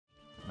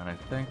And I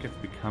think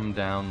if we come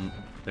down,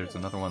 there's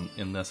another one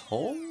in this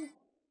hole?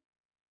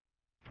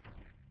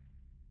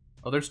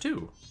 Oh, there's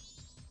two.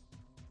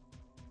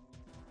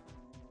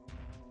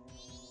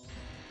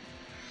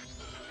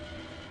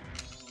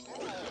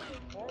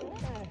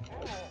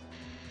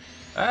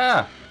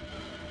 Ah!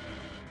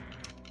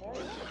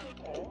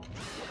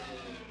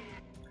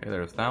 Okay,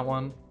 there's that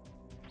one.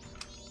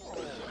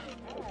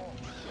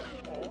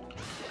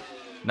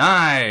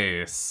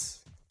 Nice!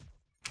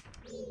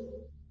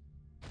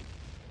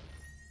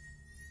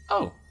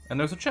 Oh, and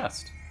there's a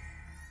chest.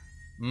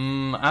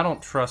 I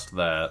don't trust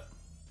that.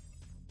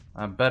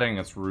 I'm betting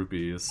it's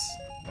rupees,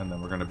 and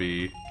then we're gonna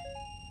be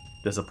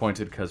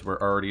disappointed because we're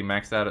already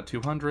maxed out at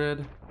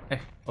 200. Hey,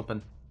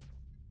 open.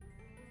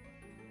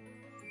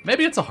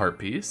 Maybe it's a heart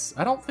piece.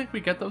 I don't think we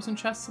get those in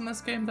chests in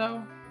this game,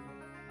 though.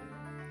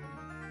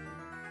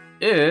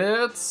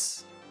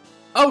 It's...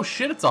 Oh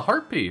shit, it's a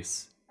heart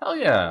piece. Hell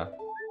yeah.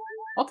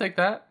 I'll take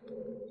that.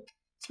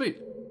 Sweet.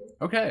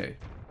 Okay.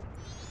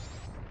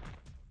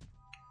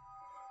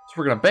 So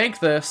we're gonna bank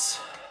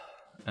this,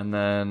 and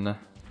then...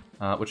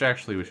 which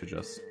actually we should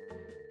just...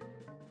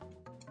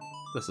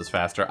 This is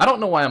faster. I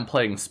don't know why I'm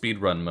playing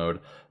speedrun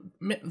mode.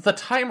 The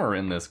timer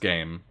in this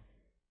game,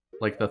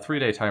 like the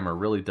 3-day timer,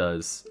 really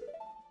does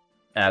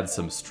add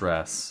some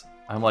stress.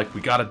 I'm like, we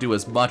gotta do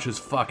as much as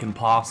fucking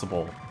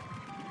possible.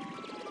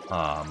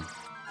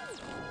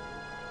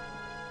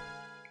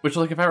 Which,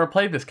 like, if I were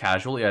playing this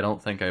casually, I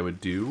don't think I would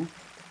do.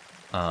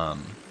 Like,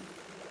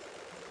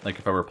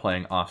 if I were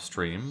playing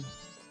off-stream.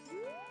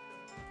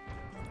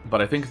 But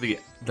I think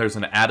there's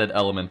an added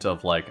element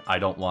of, like, I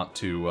don't want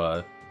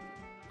to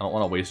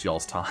waste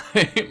y'all's time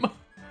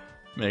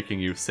making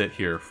you sit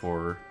here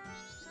for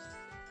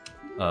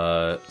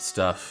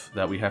stuff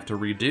that we have to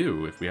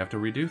redo if we have to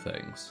redo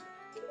things.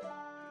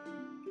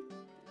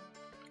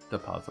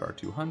 Deposit our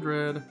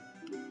 200.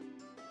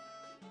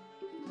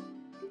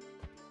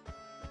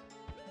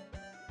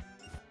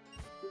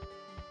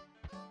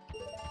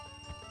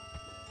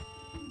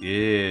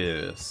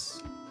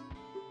 Yes.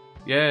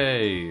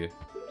 Yay.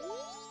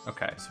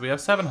 Okay, so we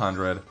have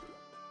 700.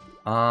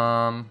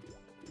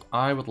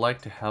 I would like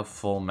to have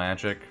full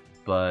magic,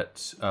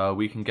 but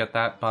we can get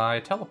that by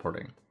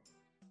teleporting.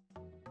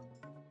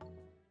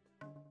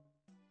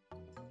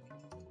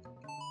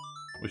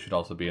 We should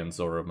also be in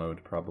Zora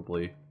mode,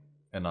 probably,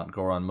 and not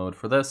Goron mode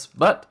for this,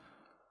 but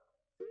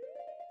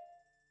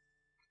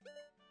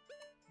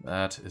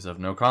that is of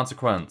no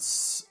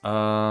consequence.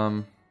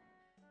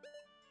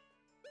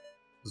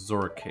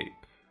 Zora Cape.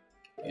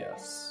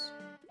 Yes.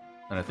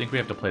 And I think we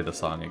have to play the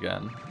song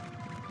again.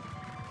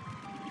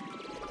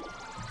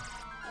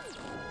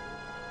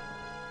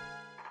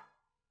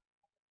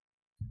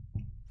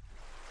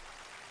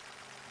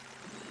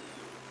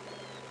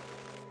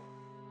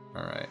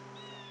 Alright.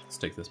 Let's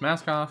take this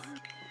mask off.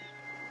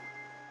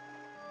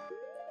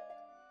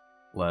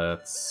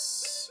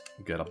 Let's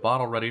get a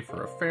bottle ready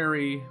for a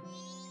fairy.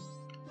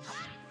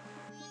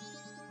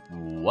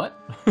 What?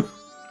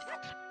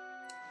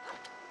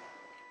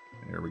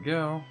 There we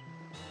go.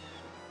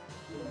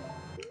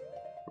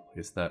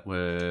 Replace that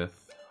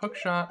with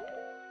hookshot.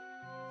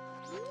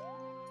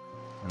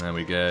 And then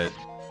we get...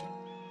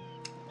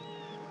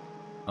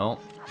 Oh,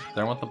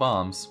 there went the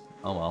bombs.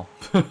 Oh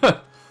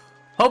well.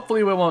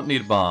 Hopefully we won't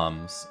need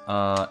bombs.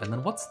 And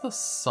then what's the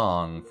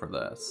song for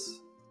this?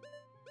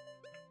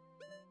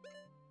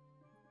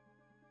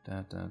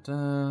 Da da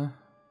da.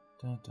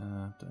 Da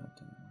da da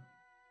da.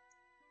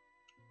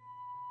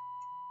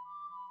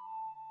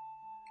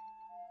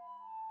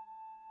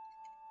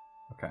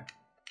 Okay.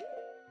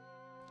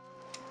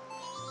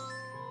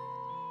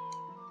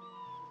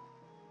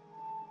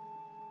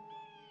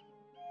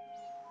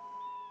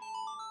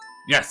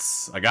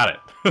 Yes, I got it.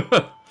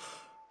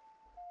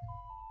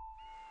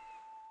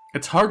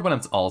 It's hard when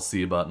it's all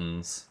C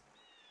buttons.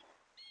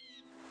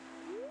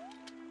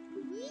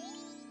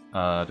 Do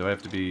I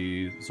have to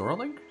be Zora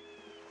Link?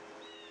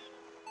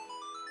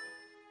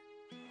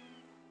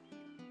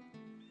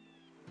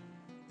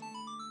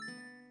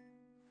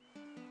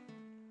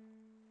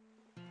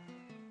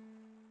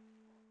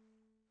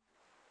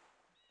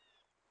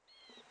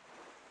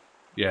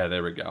 Yeah,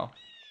 there we go.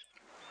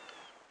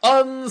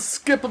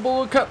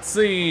 Unskippable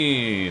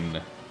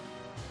cutscene!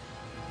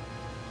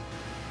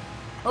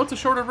 Oh, it's a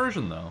shorter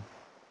version, though.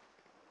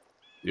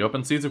 The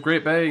open seas of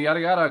Great Bay, yada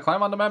yada,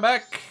 climb onto my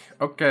back!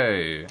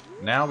 Okay,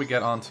 now we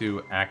get on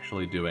to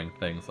actually doing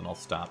things, and I'll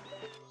stop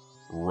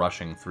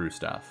rushing through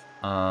stuff.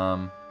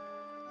 That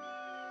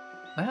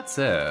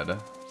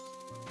said,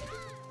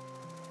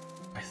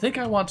 I think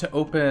I want to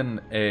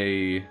open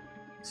a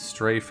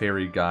Stray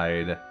Fairy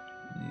guide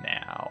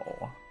now.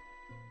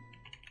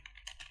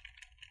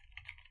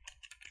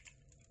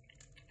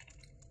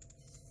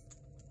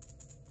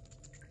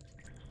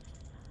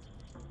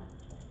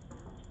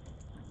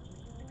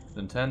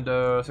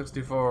 Nintendo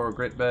 64,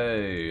 Great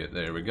Bay.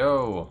 There we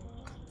go.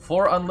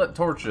 4 unlit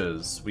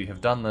torches. We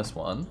have done this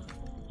one.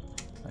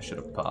 I should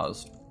have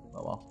paused.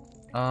 Oh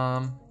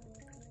well.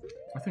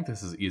 I think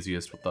this is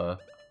easiest with the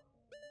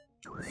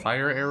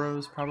fire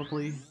arrows,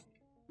 probably.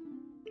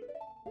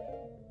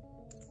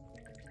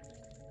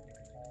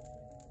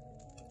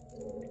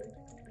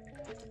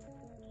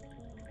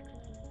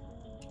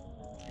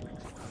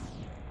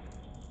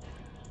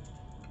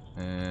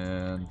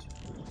 And...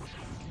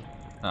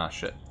 ah,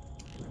 shit.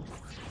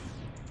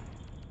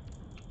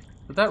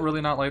 Did that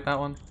really not light that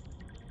one?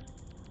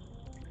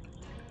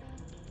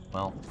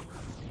 Well...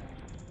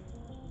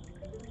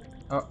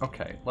 oh,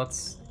 okay,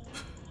 let's...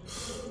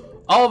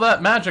 all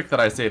that magic that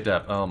I saved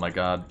up! Oh my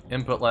god.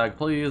 Input lag,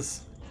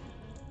 please.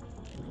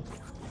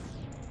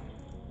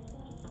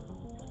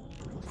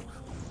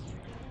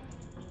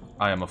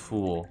 I am a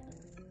fool.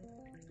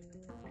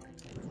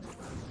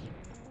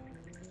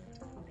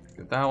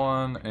 Get that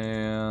one,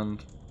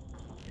 and...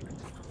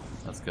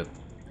 let's get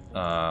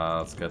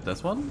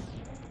this one.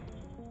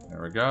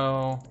 There we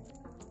go.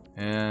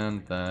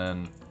 And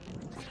then...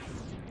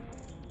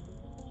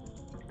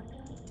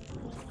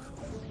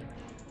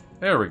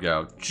 there we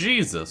go.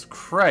 Jesus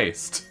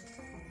Christ.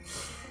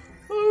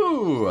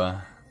 Ooh.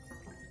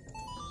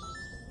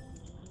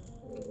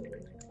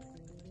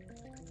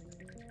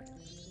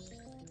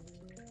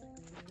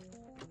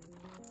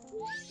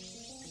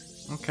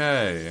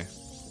 Okay.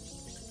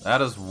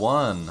 That is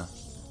one.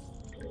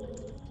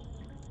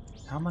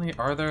 How many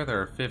are there?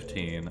 There are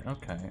 15.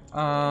 Okay.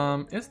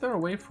 Is there a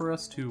way for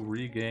us to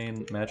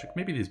regain magic?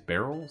 Maybe these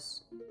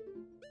barrels?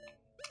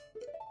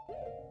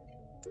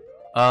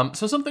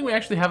 So something we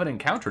actually haven't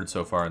encountered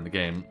so far in the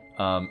game,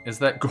 is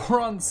that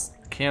Gorons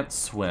can't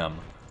swim.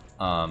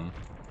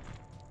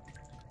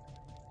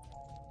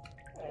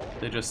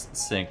 They just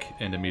sink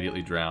and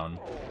immediately drown.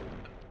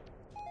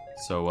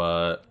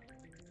 So,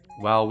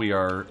 while we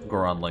are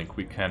Goron Link,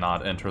 we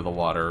cannot enter the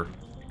water,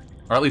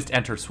 or at least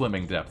enter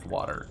swimming depth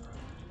water.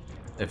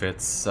 If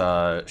it's,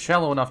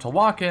 shallow enough to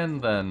walk in,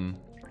 then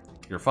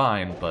you're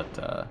fine,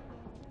 but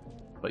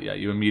yeah,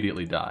 you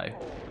immediately die.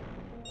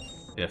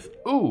 If,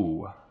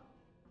 ooh!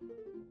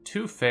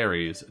 2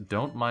 fairies,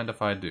 don't mind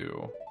if I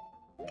do.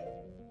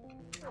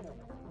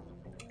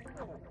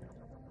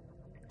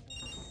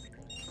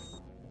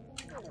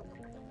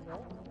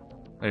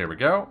 There we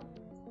go.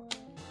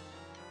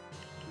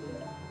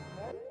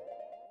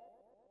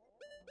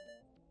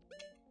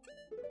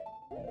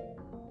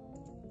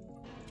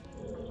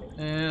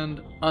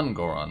 And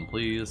Ungoron,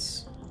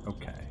 please.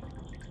 Okay.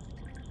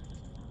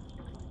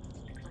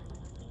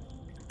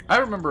 I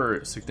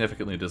remember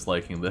significantly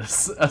disliking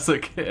this as a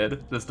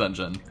kid, this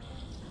dungeon.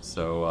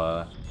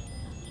 So,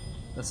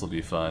 this will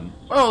be fun.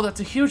 Oh, that's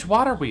a huge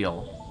water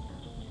wheel!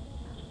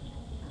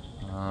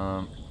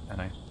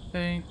 And I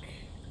think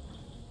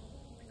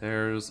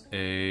there's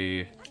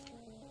a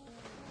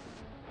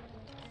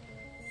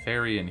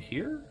fairy in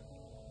here?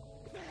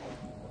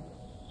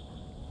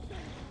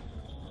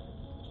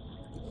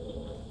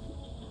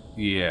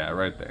 Yeah,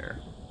 right there.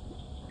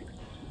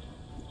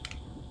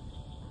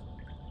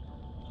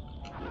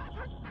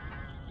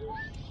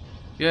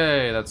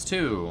 Yay, that's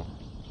 2.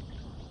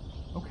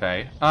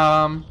 Okay.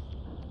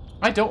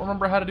 I don't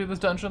remember how to do this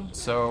dungeon,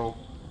 so...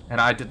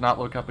 and I did not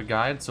look up a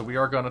guide, so we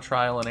are going to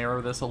trial and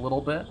error this a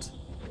little bit.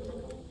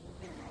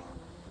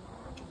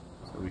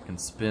 So we can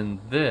spin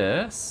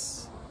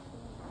this,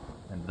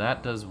 and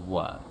that does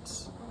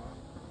what?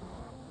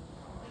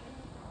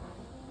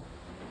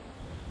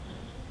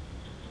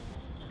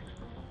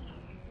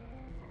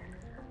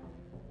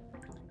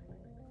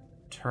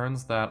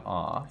 Turns that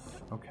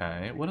off.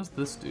 Okay, what does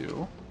this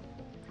do?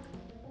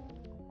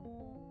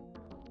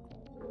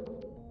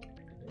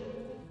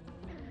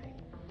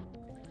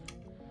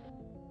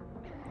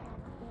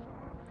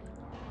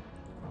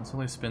 This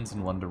only spins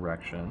in one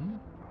direction.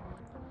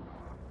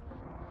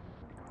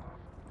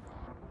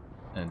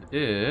 And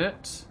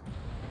it...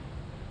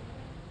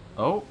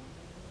 oh!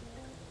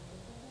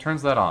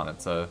 Turns that on.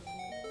 It's a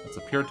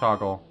pure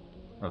toggle.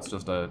 Or it's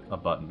just a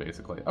button,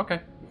 basically. Okay.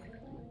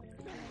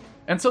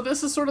 And so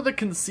this is sort of the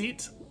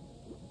conceit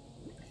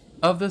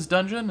of this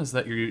dungeon, is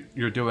that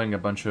you're doing a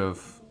bunch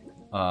of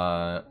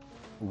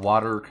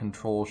water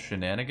control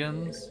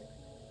shenanigans.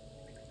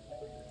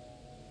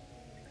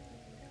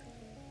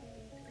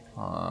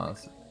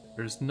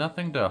 There's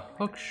nothing to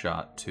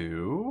hookshot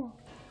to.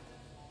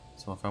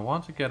 So if I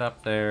want to get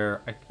up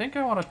there, I think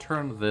I want to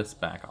turn this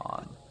back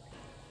on.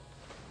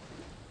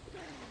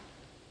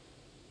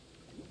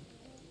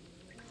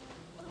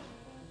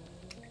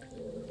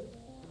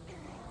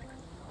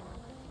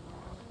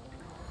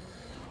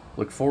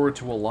 Look forward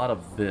to a lot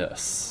of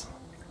this.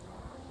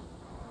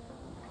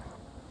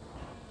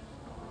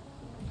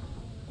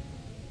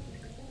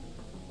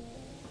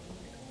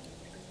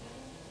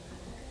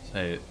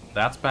 Hey,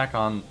 that's back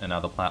on, and now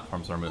the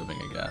platforms are moving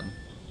again.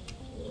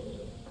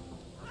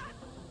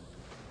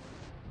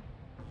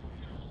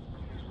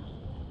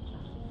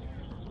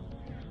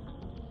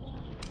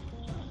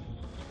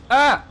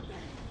 Ah!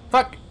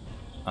 Fuck!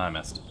 I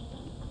missed.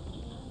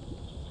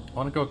 I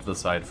want to go to the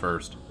side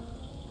first.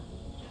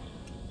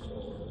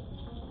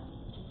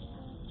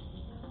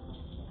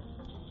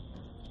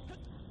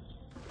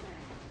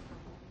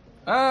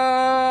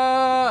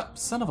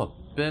 Son of a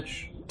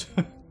bitch.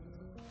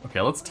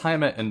 Okay, let's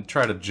time it and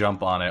try to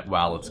jump on it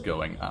while it's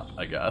going up,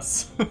 I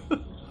guess. Okay,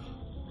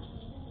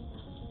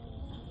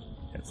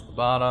 so the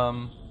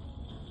bottom.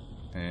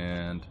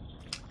 And...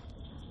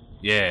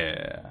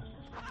 yeah.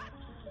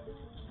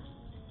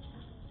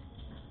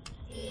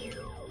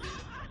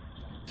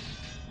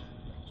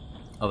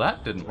 Oh,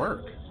 that didn't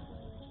work.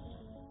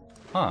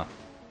 Huh.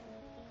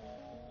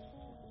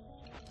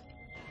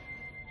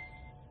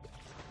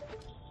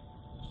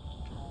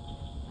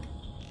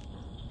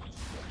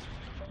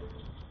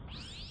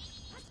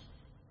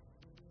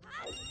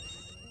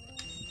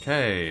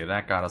 Okay,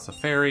 that got us a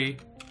fairy.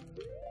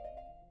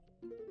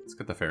 Let's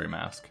get the fairy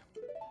mask.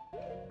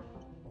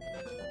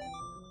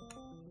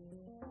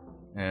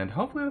 And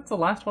hopefully that's the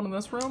last one in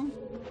this room.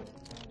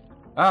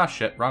 Ah,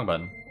 shit, wrong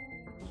button.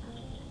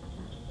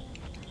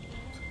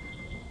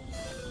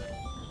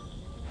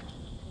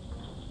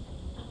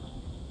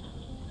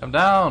 Come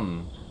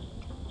down!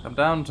 Come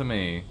down to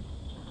me.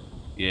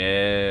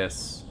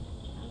 Yes.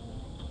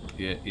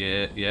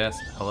 Yes.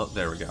 Hello,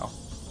 there we go.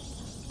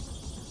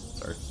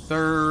 It's our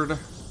third.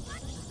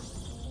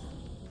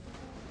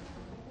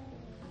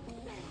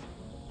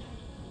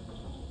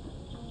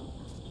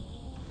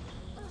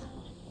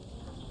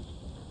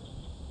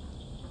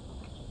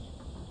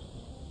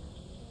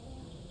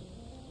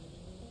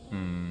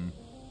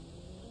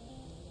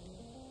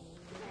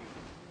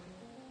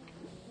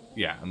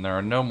 Yeah, and there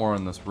are no more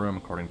in this room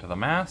according to the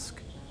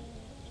mask.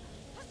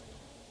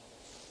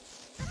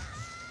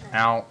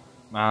 Ow.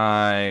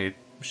 I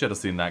should have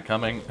seen that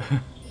coming.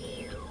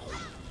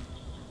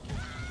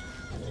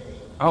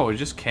 Oh, we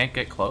just can't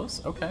get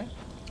close? Okay.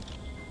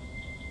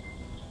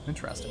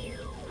 Interesting.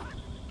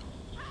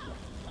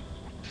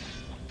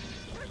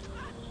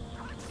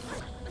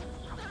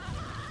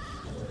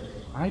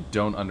 I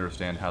don't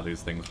understand how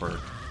these things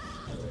work.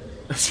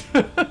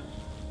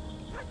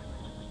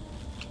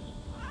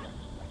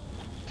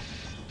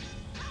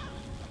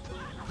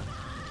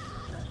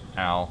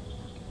 Ow.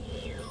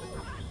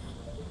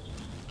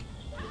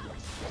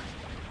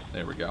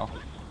 There we go.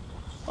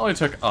 Only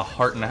took a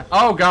heart and a...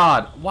 oh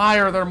god! Why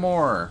are there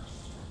more?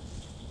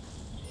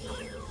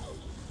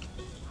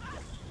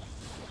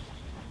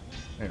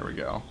 There we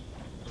go.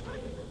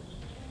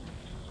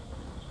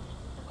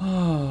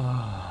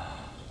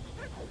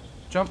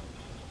 Jump.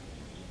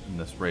 And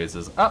this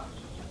raises up.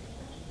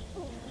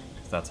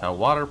 That's how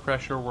water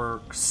pressure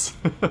works.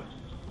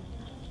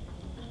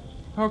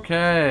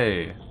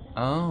 Okay.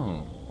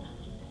 Oh.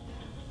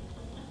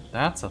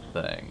 That's a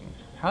thing.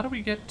 How do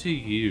we get to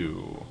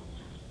you?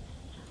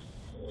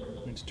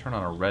 We need to turn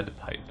on a red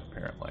pipe,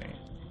 apparently.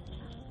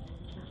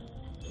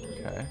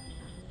 Okay.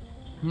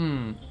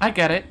 I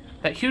get it.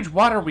 That huge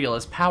water wheel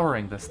is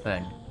powering this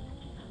thing.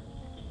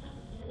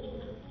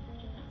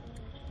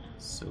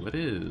 So it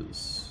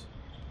is.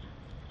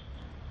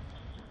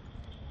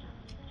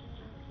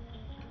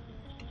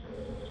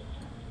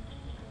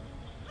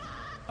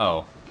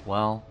 Oh,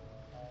 well.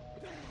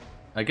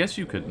 I guess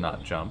you could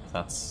not jump.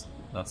 That's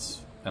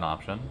an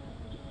option.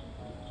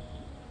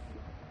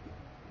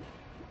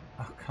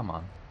 Oh, come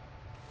on.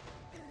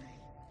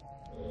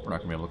 We're not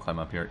gonna be able to climb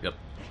up here. Yep.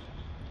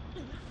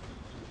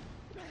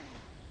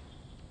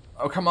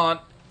 Oh, come on.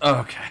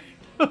 Okay.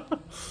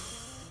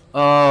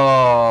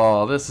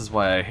 Oh, this is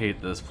why I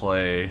hate this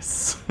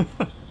place.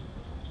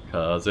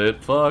 'Cause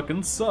it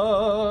fucking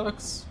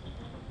sucks.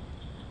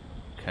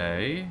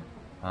 Okay.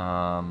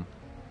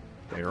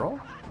 Barrel?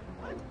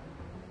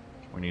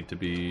 We need to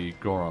be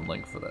Goron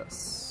Link for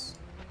this.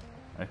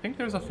 I think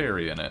there's a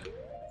fairy in it.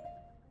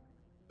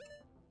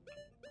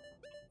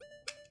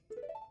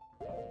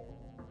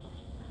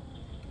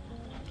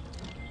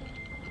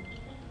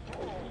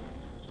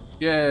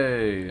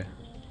 Yay!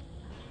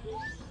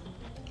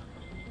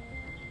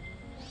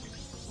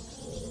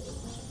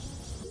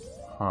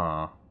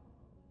 Huh.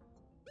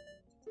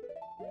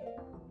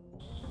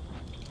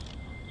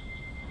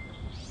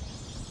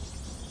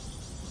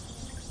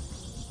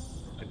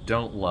 I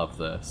don't love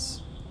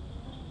this.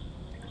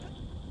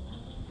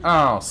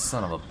 Oh,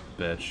 son of a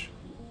bitch.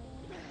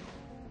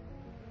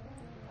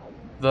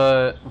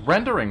 The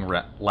rendering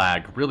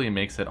lag really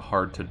makes it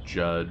hard to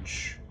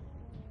judge,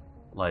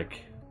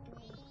 like,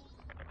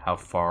 how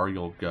far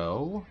you'll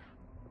go.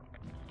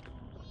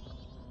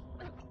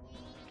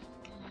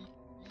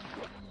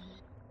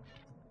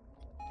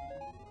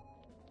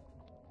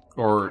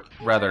 Or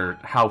rather,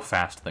 how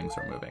fast things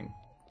are moving.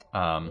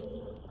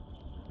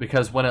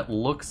 Because when it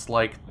looks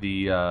like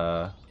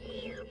the,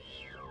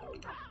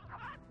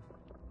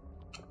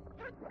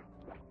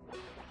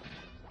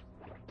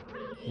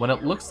 when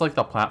it looks like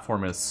the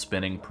platform is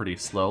spinning pretty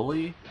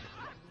slowly,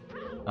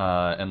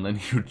 and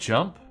then you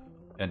jump,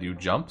 and you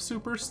jump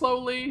super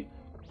slowly,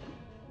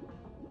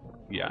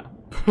 yeah.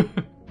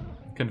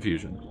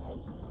 Confusion.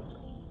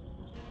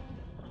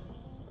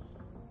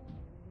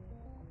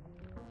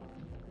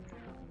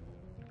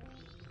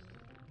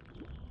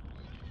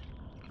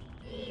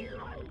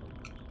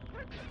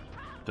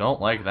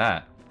 Don't like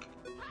that.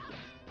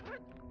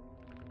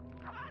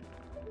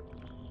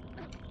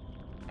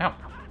 Ow.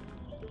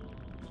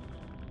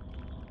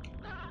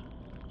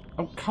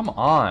 Oh, come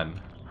on.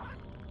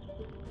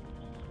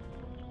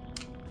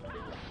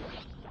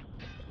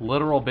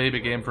 Literal baby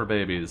game for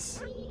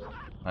babies.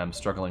 I'm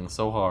struggling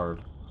so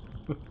hard.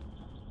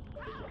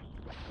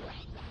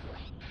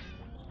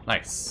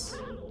 Nice.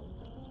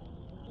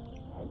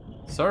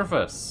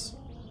 Surface.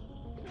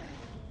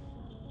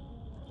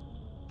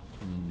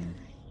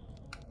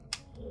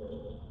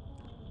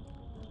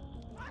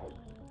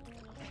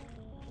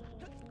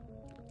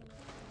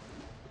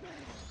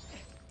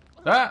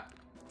 Ah!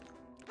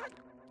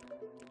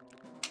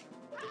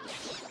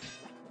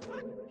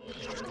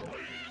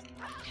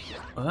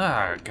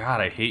 Ah,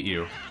 God, I hate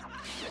you.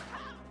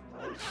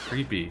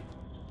 Creepy.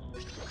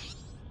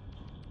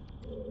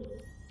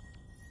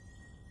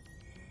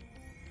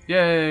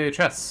 Yay,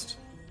 chest.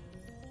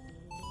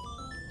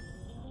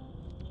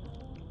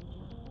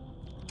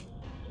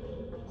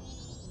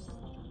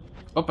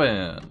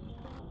 Open.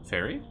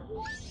 Fairy?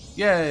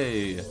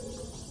 Yay!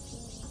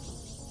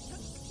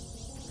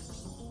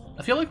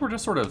 I feel like we're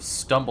just sort of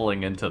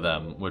stumbling into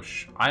them,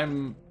 which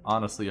I'm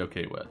honestly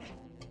okay with.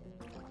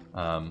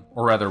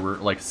 Or rather, we're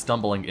like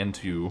stumbling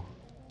into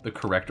the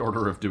correct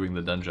order of doing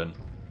the dungeon.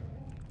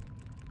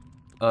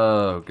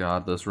 Oh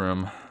god, this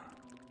room.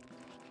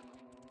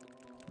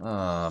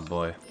 Oh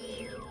boy.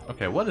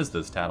 Okay, what is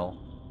this, Tattle?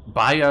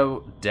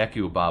 Bio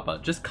Deku Baba.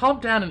 Just calm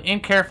down and aim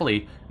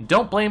carefully.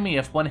 Don't blame me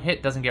if one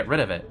hit doesn't get rid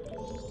of it.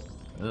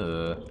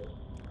 Ugh.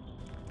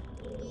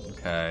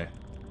 Okay.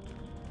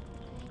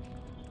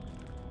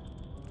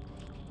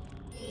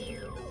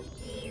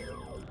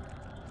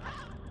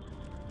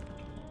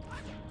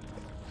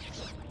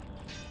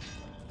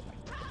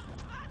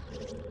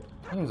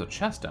 Oh, there's a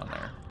chest down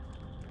there.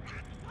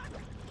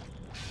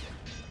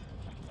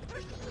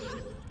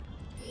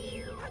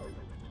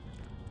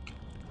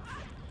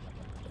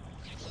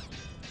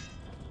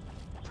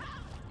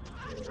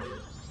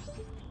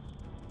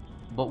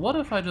 But what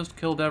if I just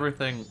killed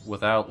everything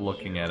without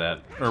looking at it,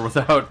 or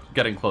without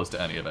getting close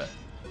to any of it?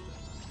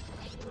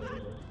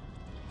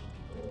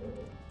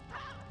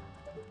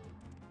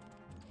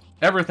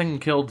 Everything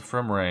killed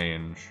from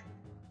range.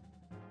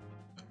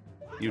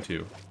 You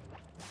too.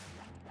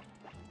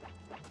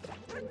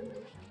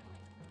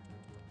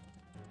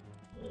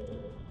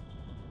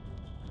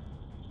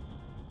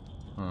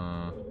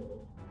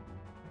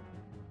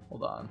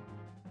 Hold on.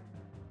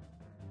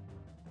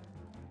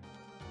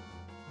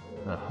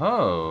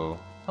 Oh,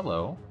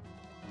 hello.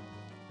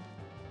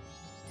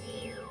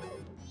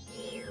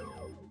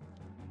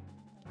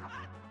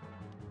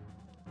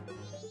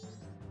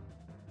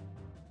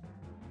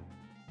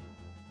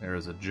 There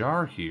is a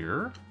jar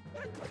here.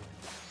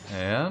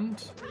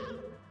 And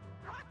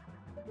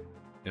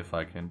if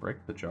I can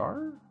break the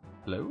jar?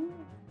 Hello?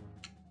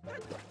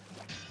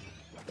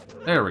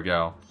 There we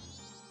go.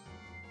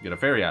 Get a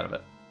fairy out of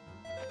it.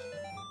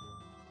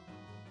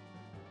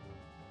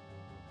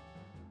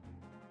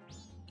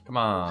 Come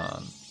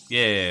on.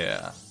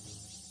 Yeah.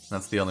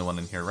 That's the only one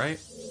in here, right?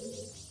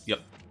 Yep.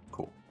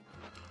 Cool.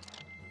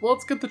 Well,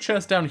 let's get the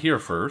chest down here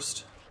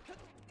first.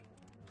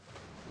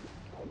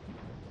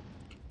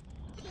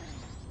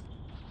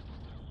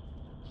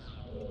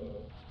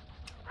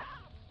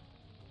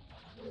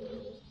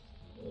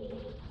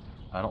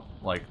 I don't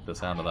like the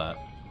sound of that.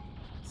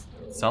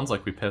 It sounds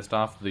like we pissed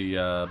off the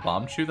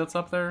bomb chew that's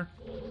up there.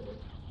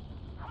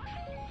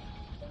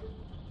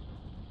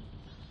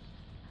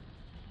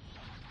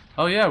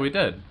 Oh yeah, we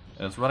did.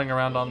 And it's running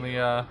around on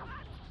the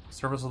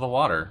surface of the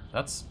water.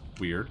 That's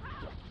weird.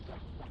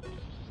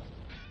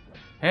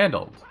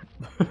 Handled.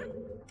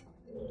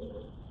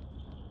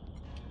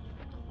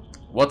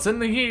 What's in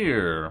the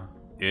here?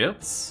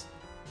 It's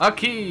a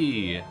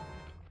key.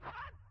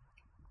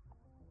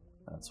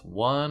 That's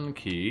one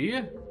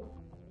key.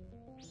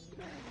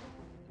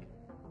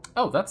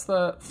 Oh, that's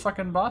the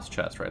fucking boss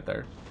chest right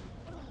there.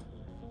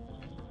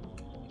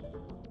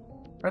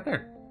 Right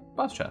there.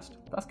 Boss chest.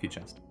 Boss key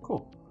chest.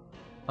 Cool.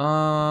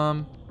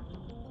 Well,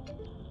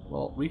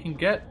 we can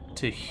get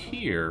to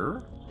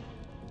here,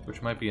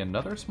 which might be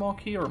another small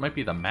key, or it might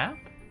be the map,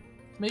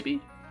 maybe?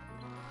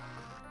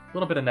 A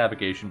little bit of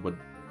navigation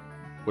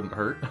wouldn't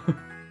hurt.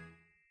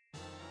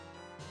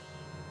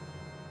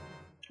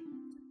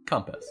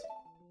 Compass.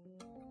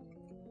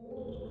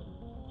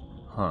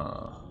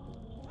 Huh.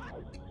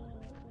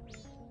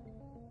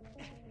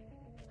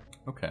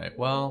 Okay,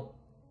 well,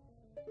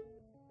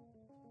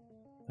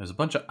 there's a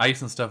bunch of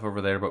ice and stuff over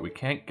there, but we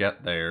can't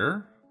get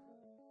there.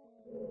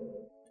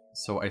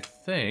 So I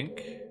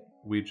think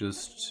we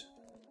just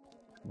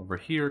come over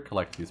here,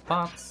 collect these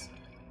pots.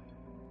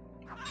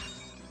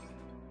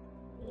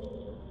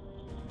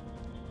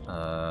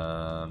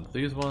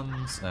 These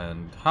ones,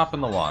 and hop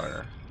in the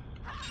water.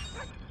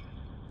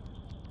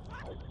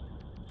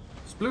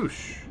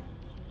 Sploosh!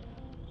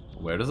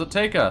 Where does it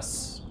take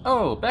us?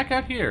 Oh, back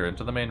out here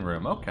into the main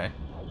room. Okay.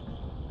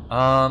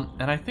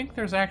 And I think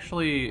there's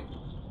actually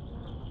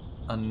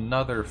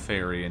another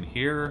fairy in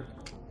here.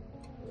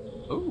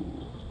 Ooh.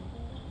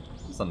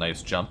 This is a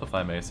nice jump, if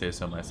I may say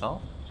so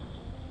myself.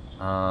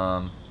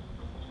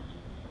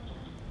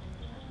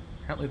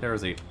 Apparently there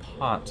is a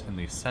pot in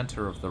the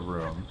center of the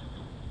room.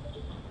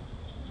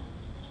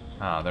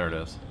 Ah, there it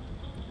is.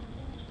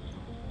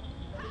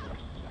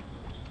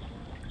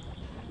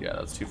 Yeah,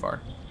 that's too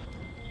far.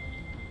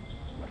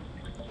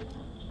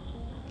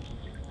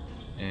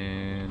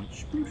 And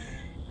spoosh.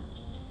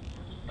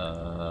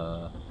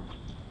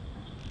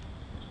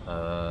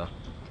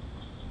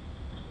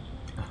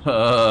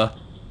 Can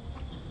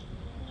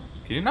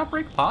you not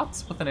break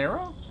pots with an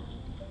arrow?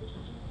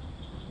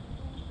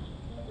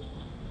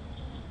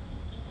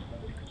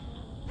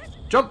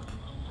 Jump!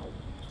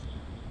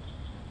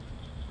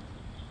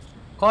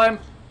 Climb!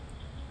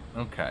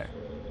 Okay.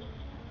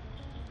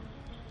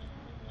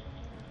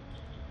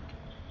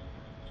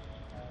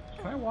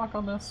 Can I walk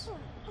on this?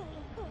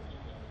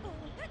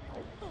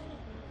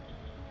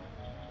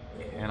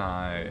 Can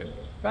I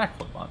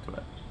backflip onto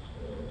it?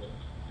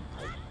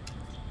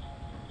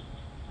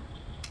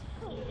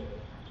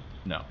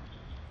 No.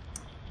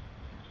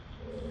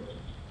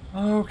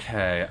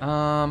 Okay,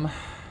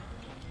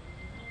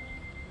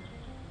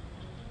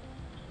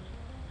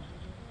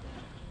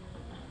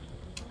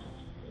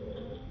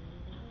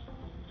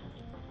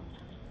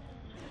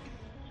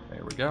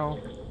 there we go.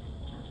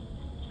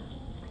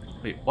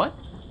 Wait, what?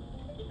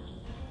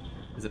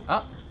 Is it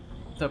up?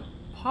 The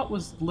pot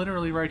was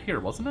literally right here,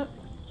 wasn't it?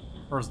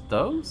 Or is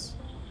those?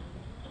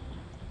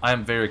 I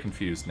am very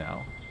confused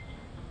now.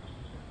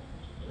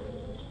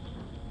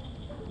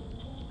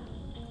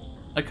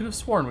 I could have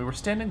sworn we were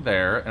standing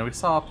there and we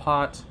saw a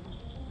pot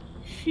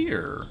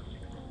here,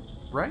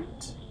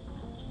 right?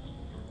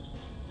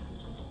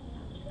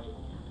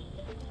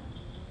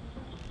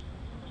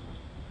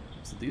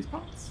 Is it these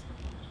pots?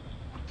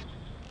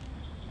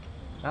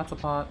 That's a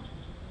pot.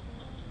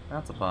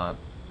 That's a pot.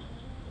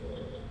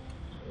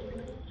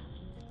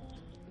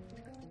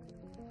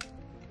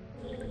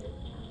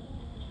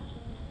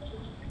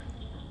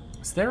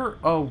 Is there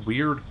a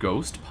weird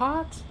ghost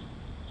pot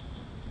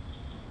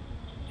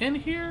in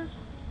here?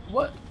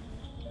 What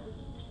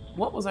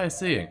was I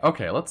seeing?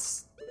 Okay,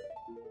 let's...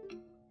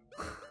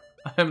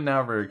 I am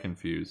now very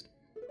confused.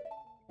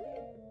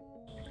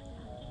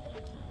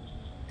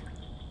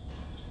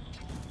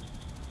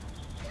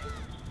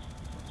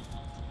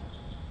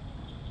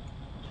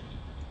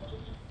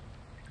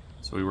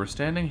 So we were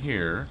standing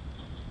here,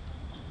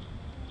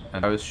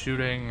 and I was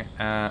shooting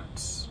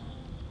at...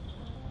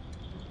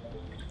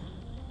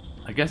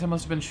 I guess I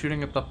must have been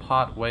shooting at the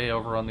pot way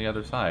over on the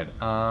other side.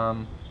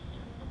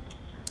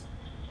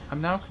 I'm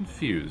now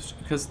confused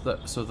because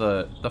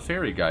the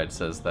fairy guide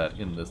says that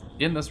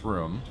in this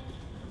room,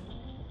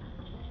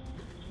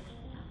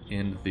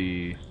 in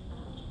the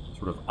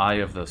sort of eye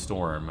of the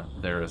storm,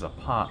 there is a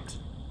pot.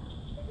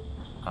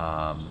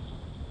 Huh.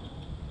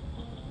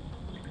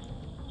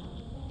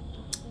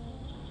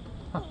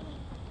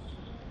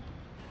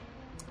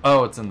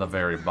 Oh, it's in the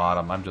very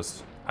bottom. I'm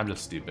just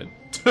stupid.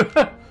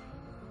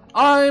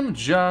 I'm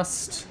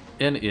just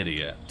an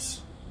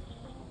idiot.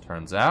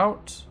 Turns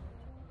out...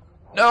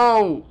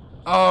 No!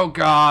 Oh,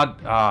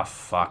 God. Ah,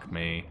 fuck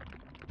me.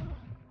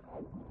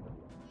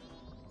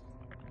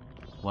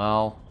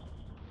 Well...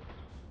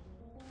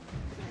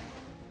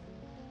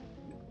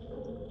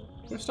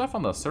 Is there stuff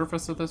on the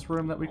surface of this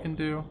room that we can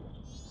do?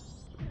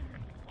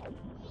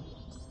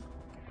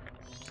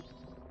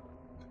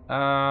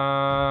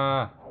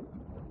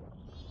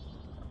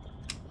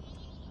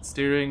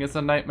 Steering is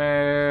a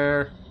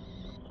nightmare.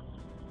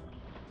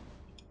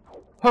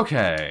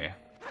 Okay.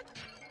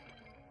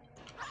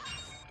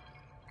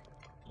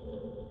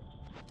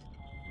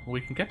 We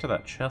can get to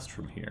that chest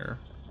from here.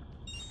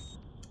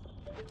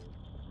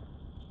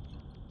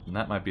 And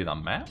that might be the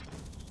map?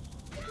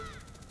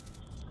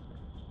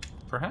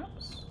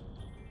 Perhaps?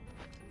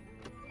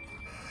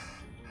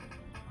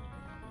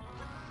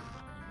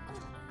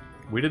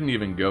 We didn't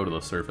even go to the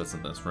surface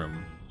in this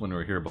room when we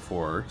were here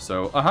before,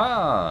 so...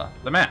 Aha!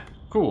 The map!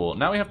 Cool.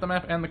 Now we have the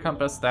map and the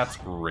compass. That's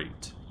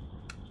great.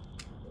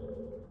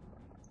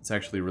 It's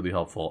actually really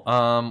helpful.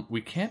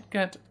 We can't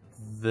get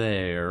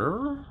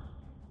there.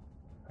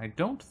 I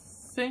don't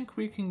think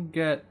we can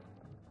get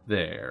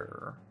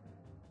there.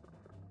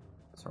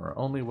 So our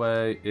only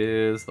way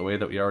is the way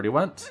that we already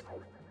went.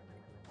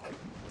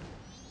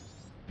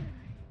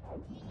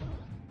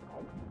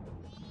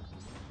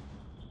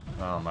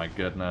 Oh my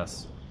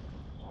goodness.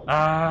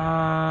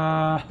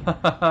 Ah!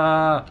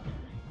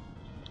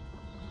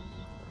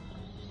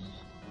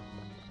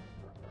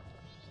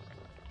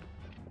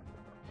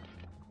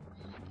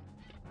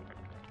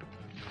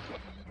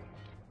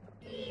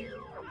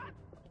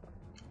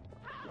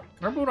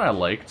 Remember what I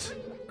liked?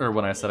 Or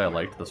when I said I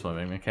liked the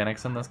swimming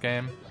mechanics in this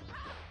game?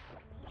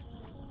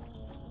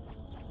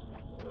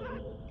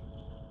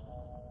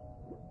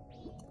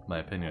 My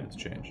opinion has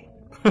changed.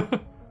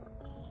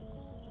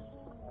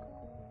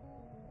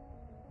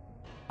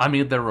 I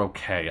mean, they're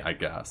okay, I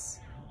guess.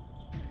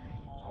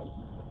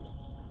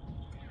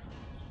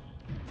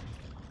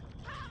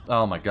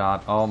 Oh my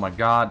god, oh my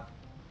god.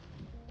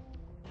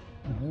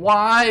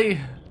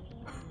 Why?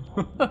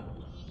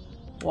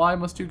 Why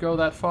must you go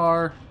that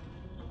far?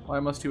 Why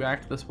must you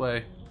act this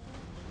way?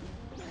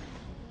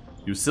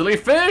 You silly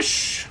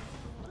fish!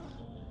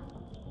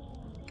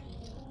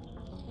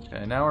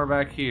 Okay, now we're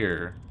back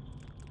here.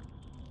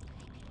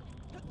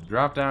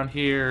 Drop down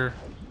here.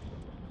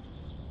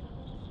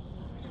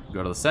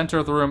 Go to the center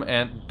of the room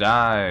and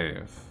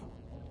dive.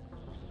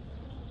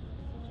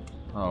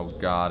 Oh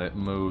god, it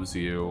moves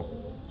you.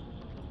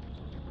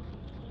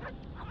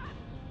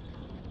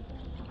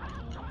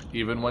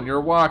 Even when you're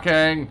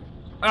walking!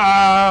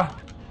 Ah!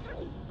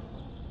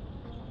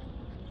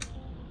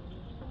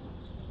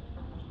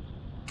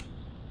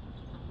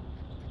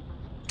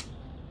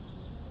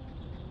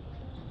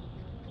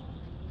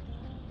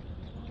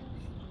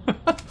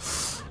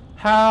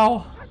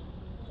 How?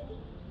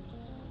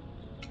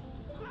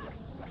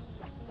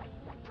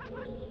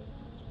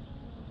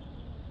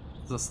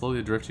 Does it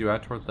slowly drift you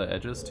out toward the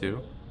edges, too?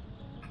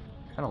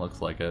 Kinda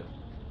looks like it.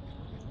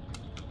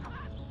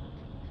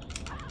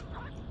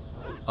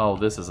 Oh,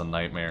 this is a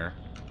nightmare.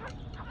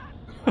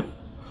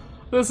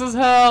 This is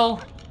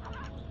hell!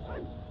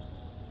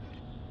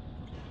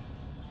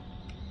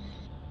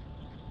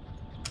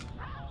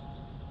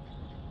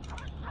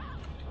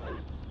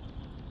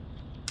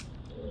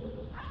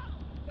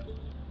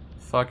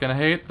 Fucking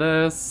hate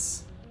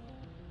this.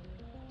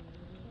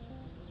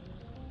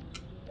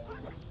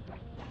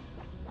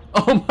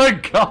 Oh my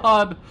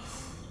god!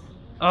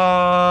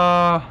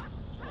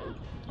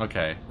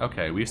 Okay,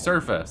 okay, we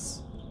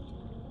surface.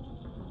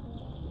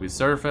 We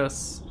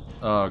surface.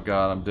 Oh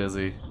god, I'm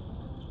dizzy.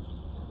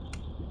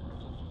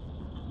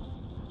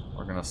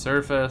 We're gonna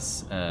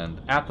surface, and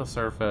at the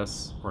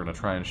surface, we're gonna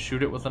try and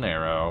shoot it with an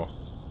arrow.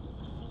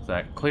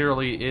 That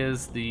clearly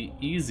is the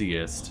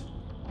easiest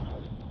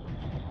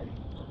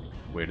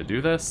way to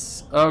do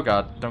this. Oh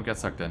god, don't get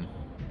sucked in.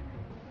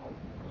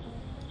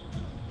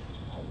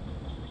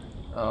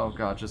 Oh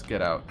god, just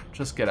get out.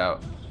 Just get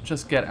out.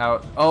 Just get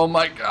out. Oh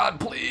my god,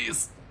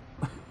 please!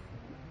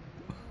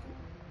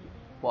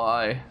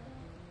 Why?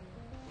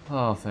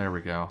 Oh, there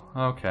we go.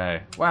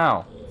 Okay.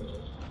 Wow.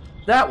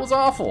 That was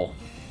awful.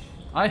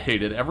 I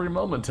hated every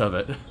moment of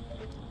it.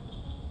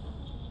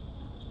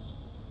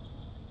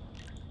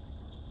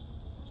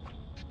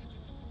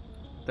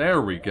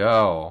 There we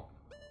go.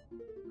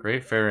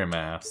 Great fairy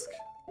mask.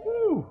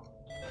 Woo!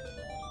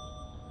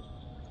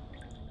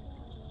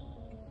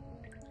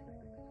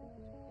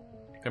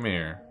 Come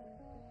here.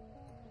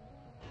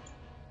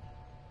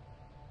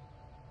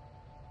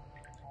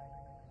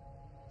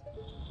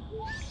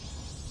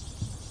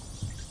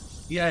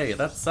 Yay,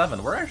 that's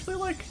 7. We're actually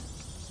like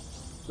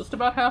just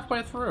about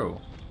halfway through.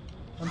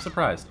 I'm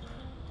surprised.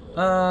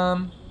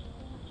 Oh,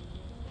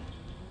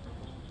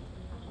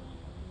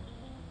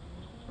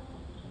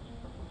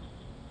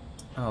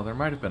 there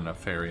might have been a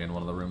fairy in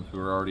one of the rooms we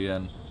were already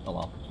in. Oh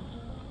well.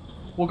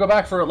 We'll go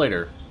back for it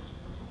later.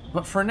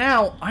 But for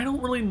now, I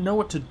don't really know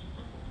what to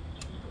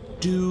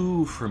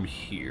do from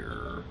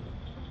here.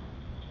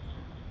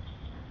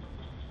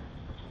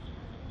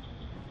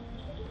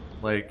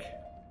 Like,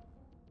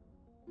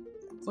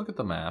 let's look at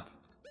the map.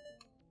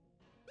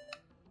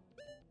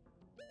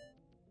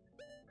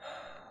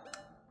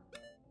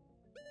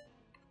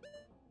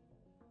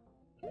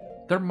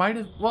 There might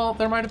have, well,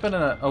 there might have been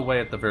a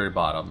way at the very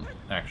bottom,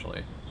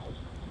 actually.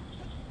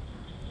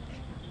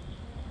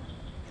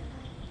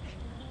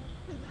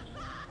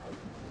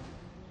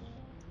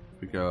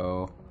 We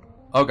go.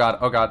 Oh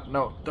god,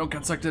 no, don't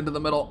get sucked into the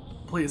middle.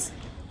 Please.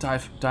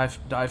 Dive, dive,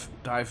 dive,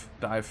 dive,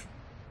 dive,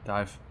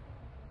 dive.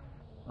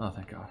 Oh,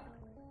 thank god.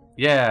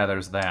 Yeah,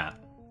 there's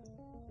that.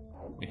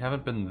 We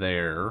haven't been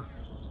there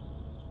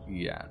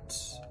yet.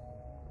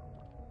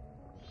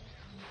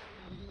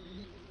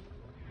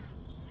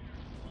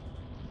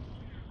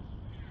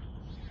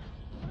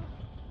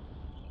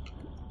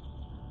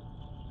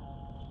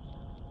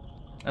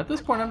 At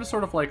this point, I'm just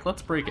sort of like,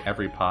 let's break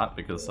every pot,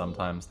 because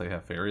sometimes they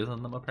have fairies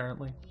in them,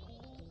 apparently.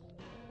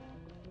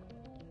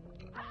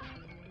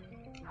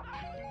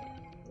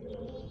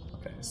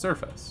 Okay,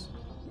 surface.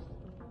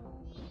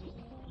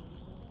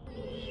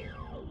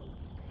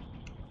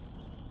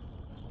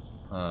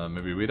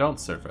 Maybe we don't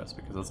surface,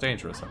 because it's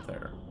dangerous up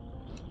there.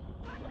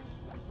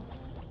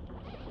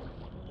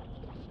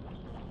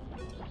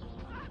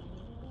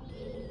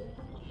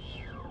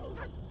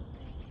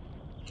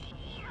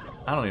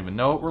 I don't even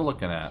know what we're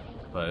looking at,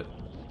 but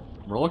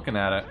we're looking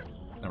at it,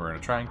 and we're gonna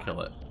try and kill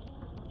it.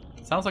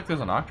 Sounds like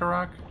there's an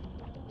Octorok?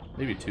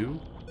 Maybe 2?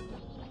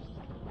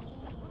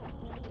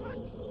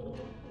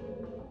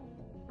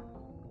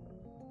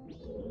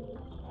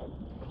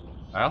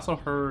 I also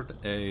heard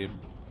a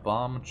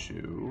bomb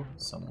chew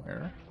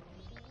somewhere,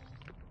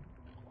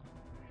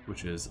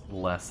 which is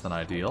less than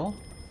ideal.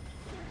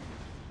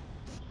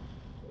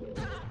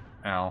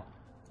 Ow.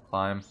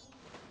 Climb.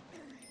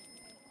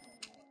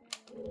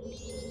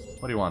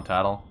 What do you want,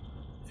 Tattle?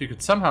 If you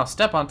could somehow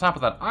step on top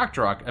of that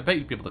Octorok, I bet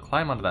you'd be able to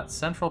climb onto that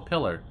central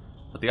pillar.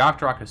 But the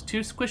Octorok is too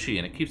squishy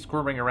and it keeps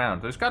squirming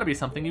around. There's gotta be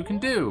something you can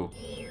do.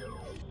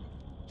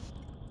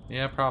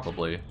 Yeah,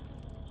 probably.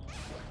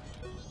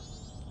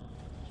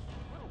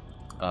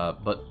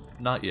 But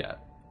not yet.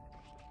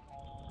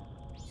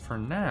 For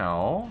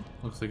now,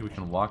 looks like we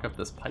can walk up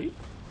this pipe.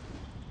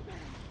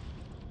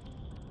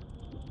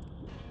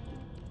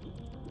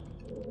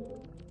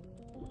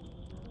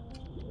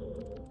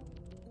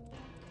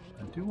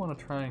 I do want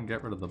to try and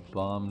get rid of the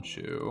bomb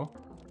chew.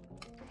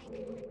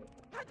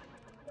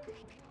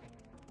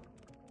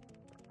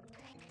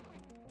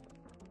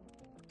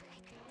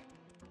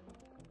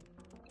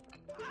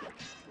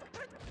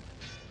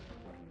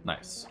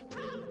 Nice.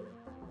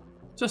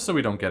 Just so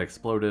we don't get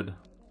exploded.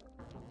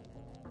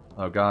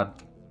 Oh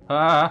god.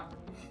 Ah!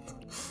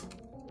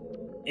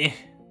 Eh.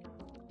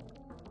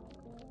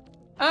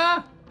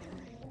 Ah!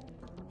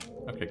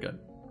 Okay, good.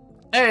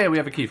 Hey, we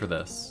have a key for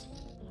this.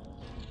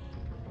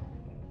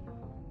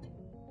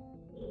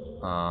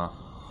 Uh-huh.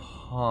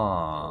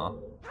 Well,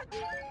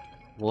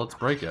 let's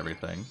break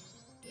everything.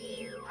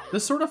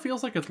 This sort of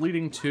feels like it's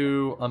leading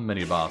to a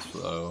mini-boss,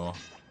 though.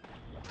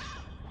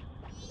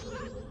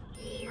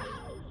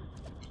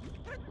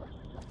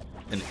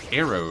 An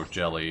arrow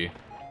jelly.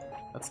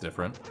 That's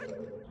different.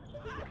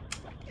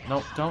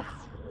 No,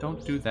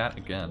 don't do that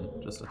again.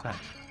 Just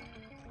attack.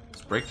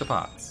 Just break the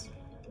pots.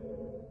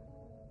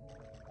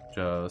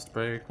 Just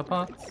break the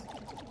pots.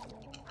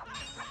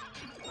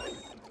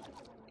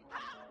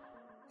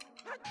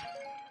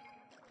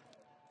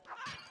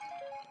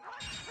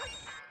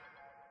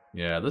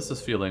 Yeah, this is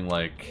feeling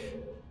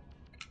like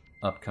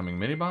upcoming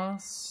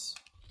mini-boss.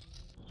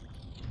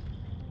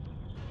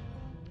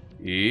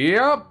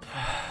 Yep.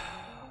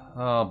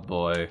 Oh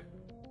boy.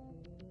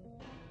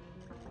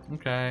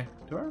 Okay.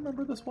 Do I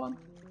remember this one?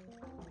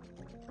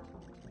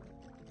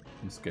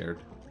 I'm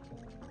scared.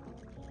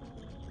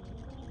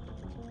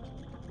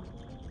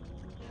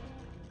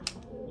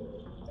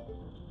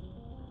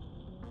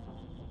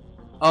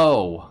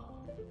 Oh.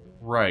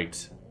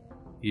 Right.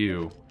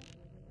 You.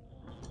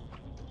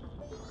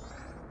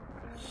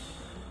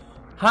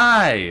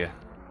 Hi!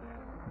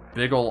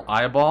 Big ol'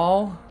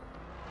 eyeball.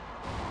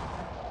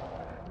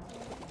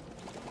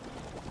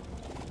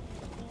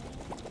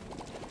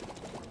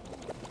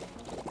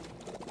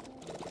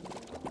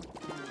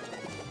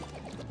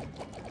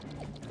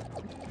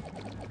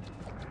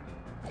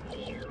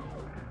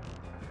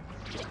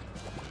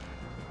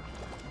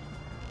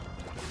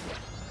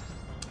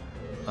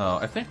 Oh,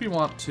 I think we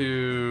want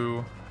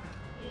to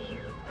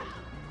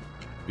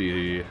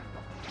be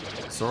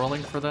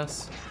Sorrelling for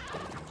this.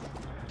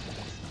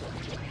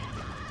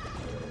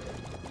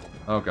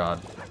 Oh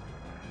god.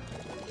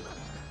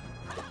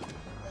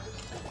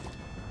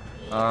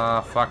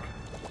 Fuck.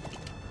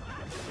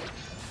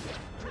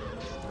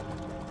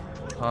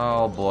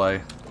 Oh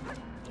boy.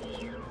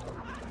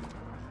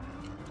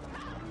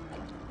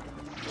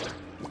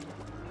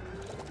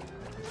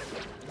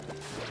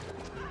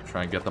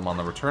 Try and get them on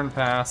the return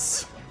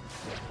pass.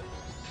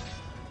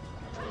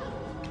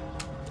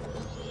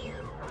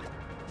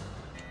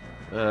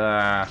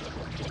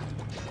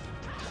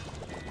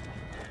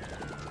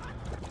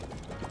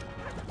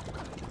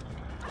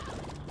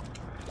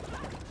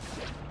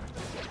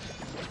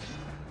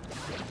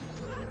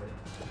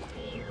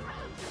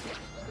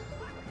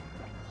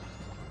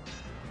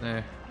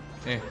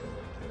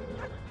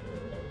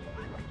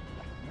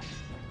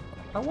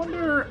 I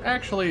wonder,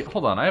 actually,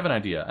 hold on, I have an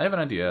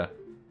idea,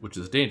 which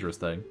is a dangerous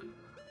thing.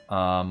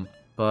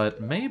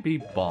 But maybe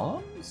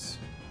bombs?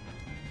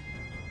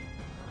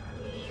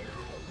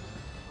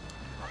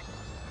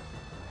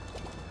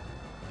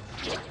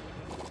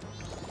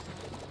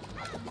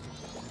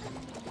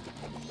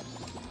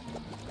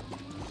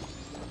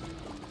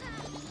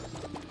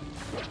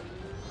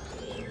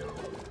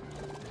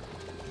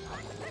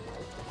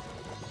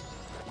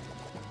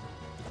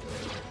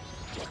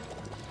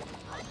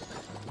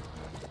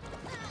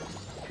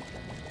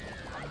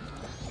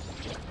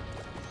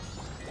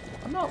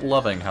 I'm not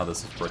loving how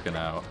this is working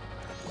out.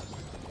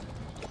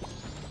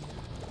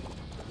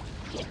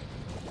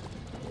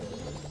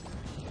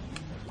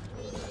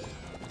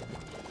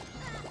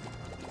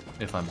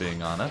 If I'm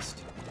being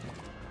honest.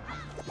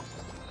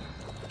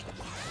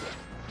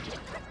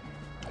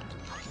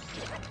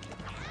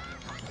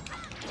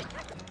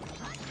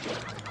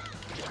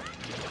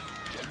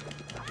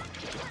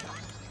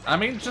 I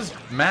mean, just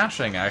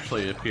mashing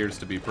actually appears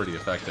to be pretty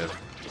effective.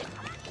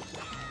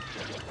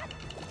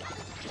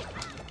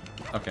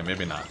 Okay,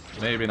 maybe not.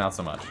 Maybe not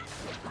so much.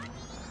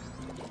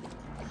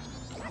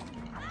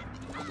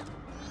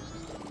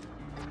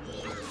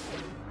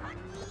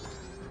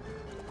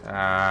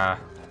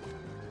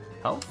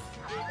 Health?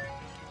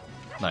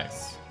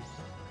 Nice.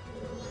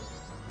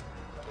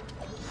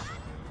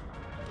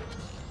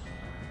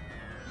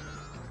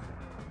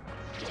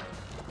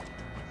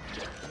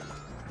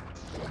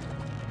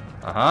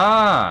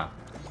 Aha!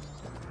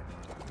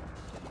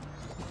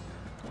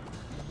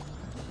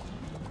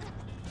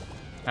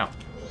 Ow.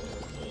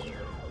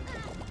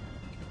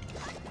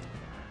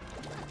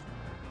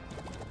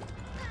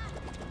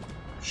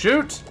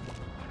 Shoot!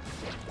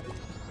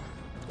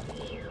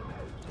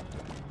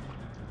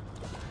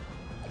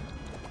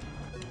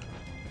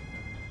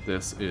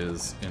 This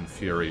is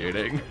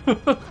infuriating.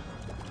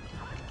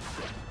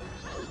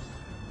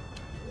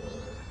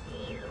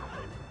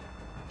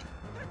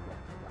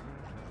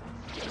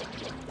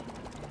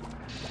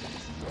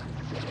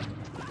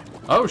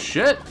 Oh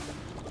shit!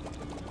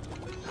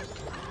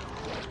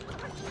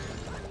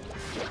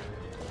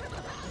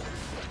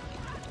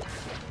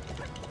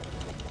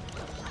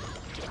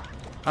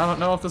 I don't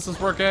know if this is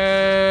working.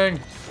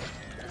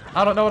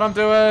 I don't know what I'm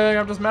doing.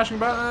 I'm just mashing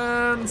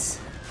buttons.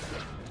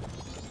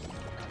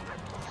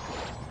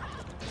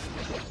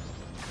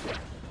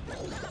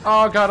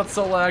 Oh god, it's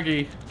so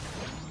laggy.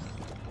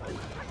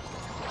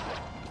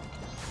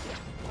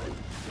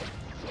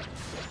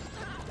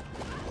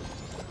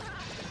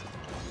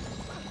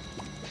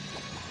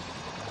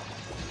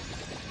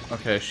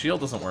 Okay,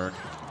 shield doesn't work.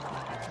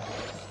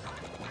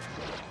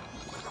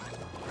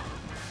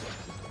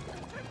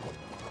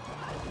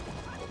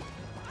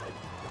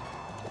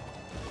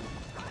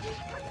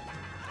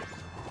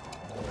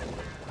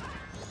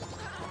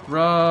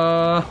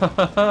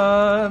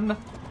 Run!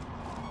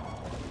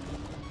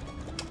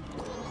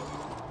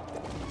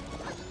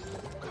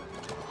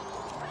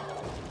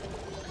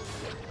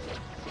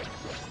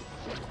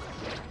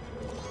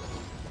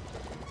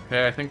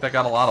 Okay, I think that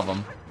got a lot of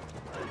them.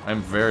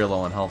 I'm very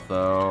low on health,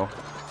 though.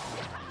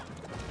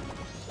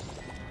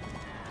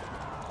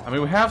 I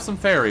mean, we have some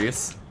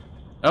fairies.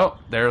 Oh,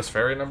 there's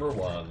fairy number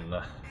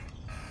 1.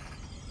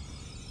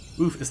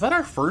 Oof, is that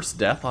our first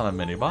death on a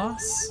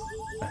mini-boss?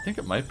 I think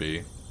it might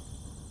be.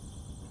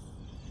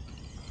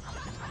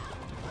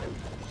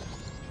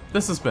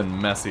 This has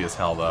been messy as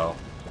hell, though.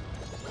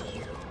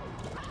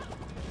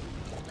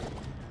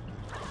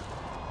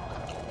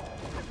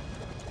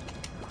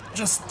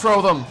 Just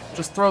throw them!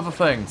 Just throw the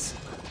things.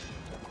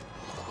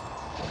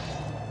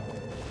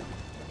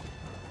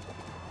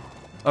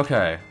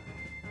 Okay.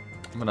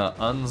 I'm gonna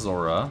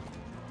unzora.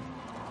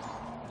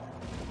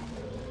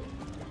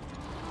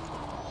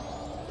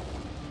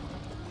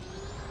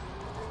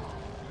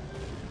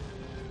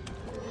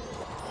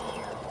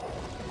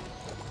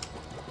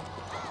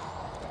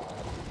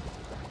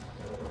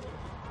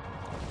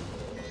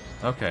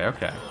 Okay,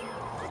 okay.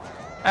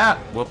 Ah!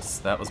 Whoops,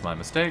 that was my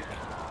mistake.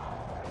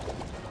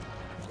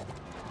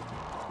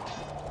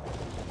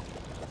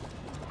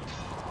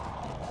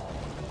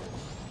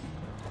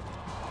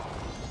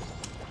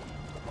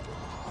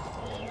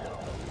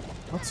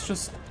 Let's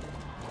just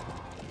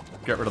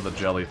get rid of the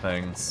jelly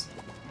things.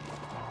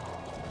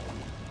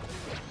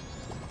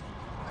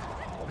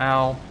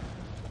 Ow.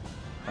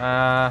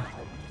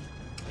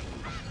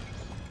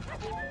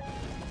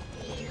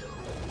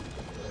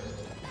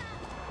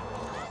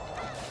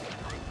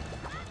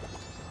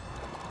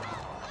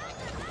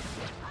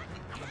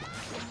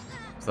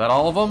 Is that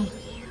all of them?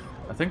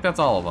 I think that's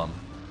all of them.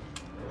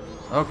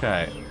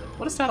 Okay.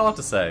 What does Tattle have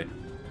to say?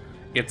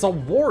 It's a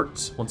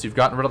wart! Once you've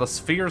gotten rid of the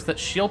spheres that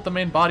shield the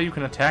main body, you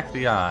can attack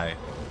the eye.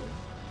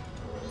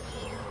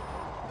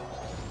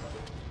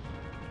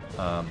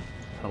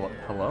 Hello?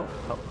 Hello?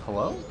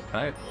 Hello? Can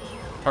I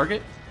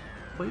target,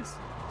 please?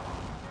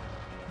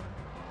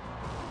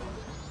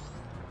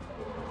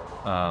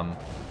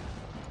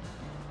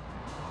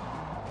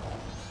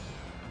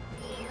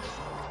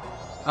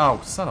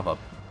 Oh, son of a...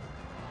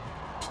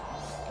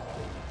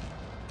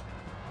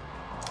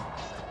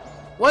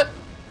 What?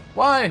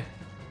 Why?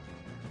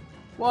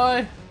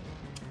 Why?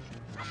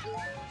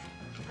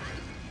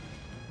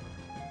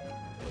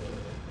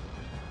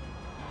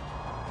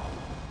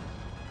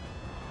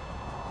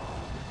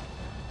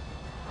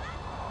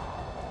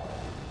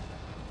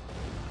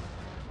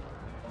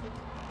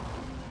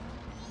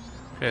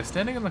 Okay,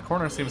 standing in the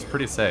corner seems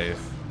pretty safe.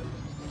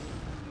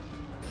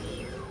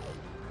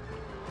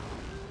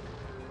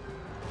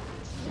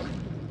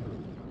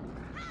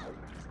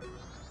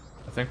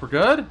 I think we're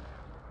good?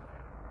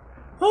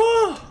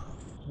 Oh,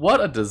 what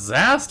a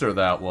disaster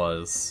that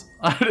was.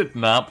 I did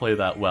not play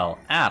that well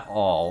at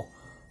all.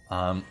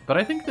 But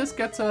I think this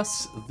gets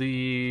us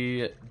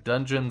the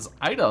dungeon's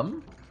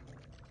item.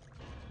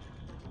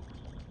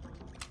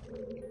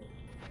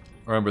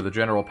 Remember, the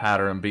general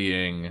pattern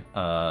being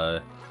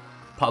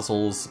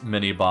puzzles,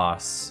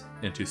 mini-boss,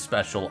 into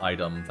special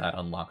item that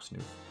unlocks new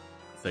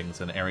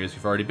things in areas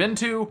you've already been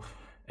to.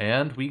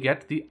 And we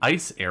get the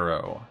ice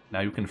arrow.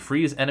 Now you can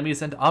freeze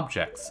enemies and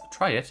objects.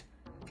 Try it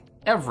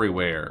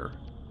everywhere.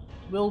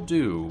 Will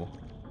do.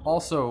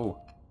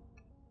 Also,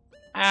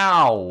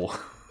 ow!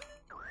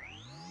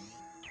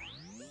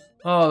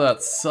 Oh,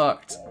 that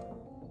sucked.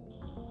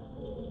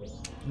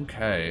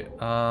 Okay,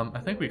 I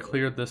think we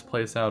cleared this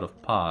place out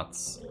of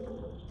pots.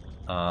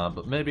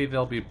 But maybe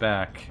they'll be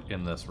back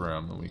in this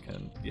room and we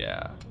can,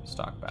 yeah,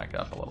 stock back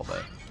up a little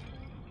bit.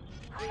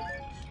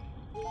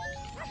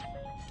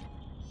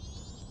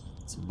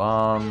 Some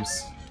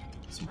bombs,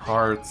 some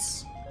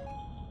hearts.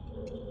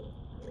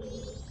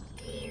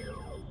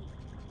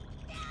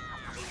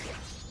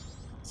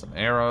 Some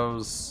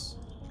arrows.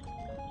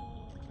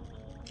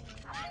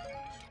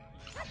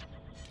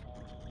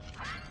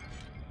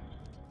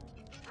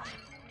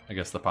 I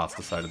guess the pots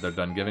decided they're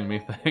done giving me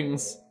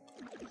things.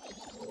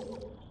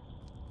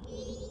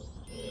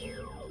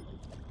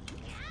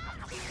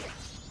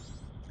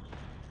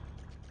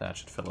 That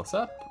should fill us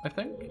up, I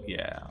think.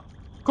 Yeah.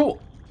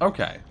 Cool.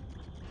 Okay.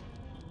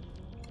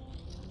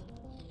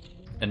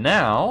 And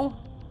now,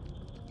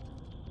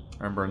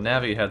 remember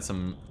Navi had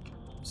some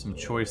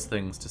choice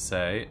things to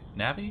say.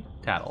 Navi?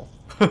 Tattle.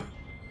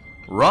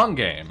 Wrong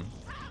game.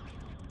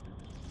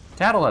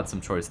 Tattle had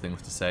some choice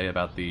things to say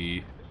about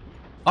the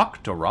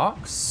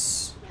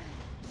Octoroks.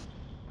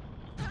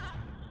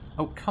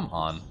 Oh, come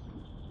on.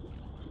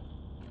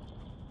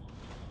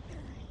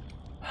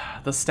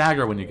 The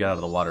stagger when you get out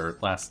of the water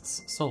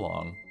lasts so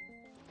long.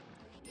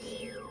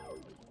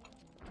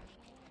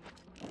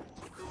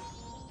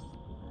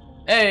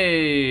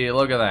 Hey,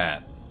 look at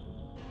that.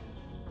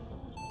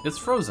 It's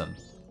frozen.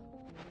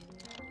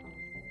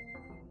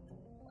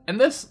 And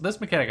this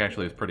mechanic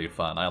actually is pretty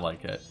fun. I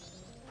like it.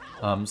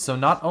 So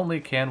not only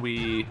can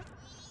we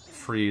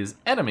freeze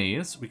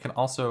enemies, we can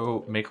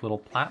also make little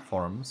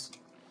platforms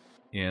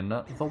in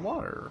the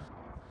water.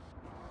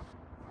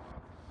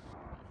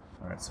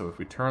 Alright, so if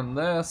we turn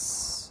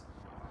this...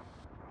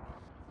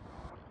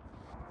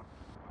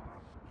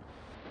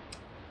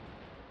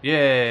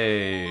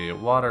 Yay!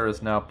 Water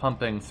is now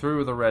pumping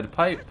through the red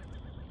pipe.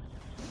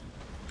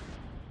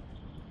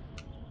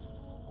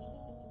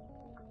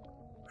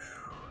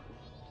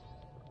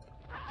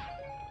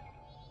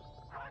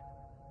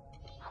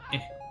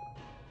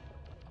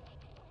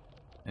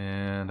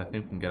 And I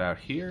think we can get out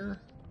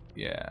here.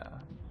 Yeah.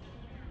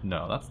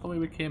 No, that's the way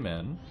we came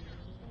in.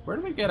 Where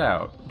do we get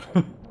out?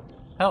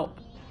 Help.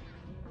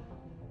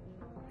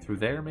 Through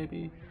there,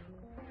 maybe?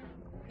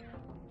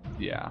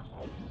 Yeah.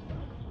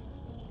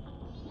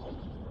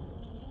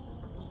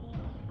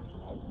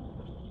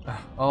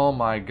 Oh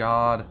my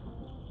god.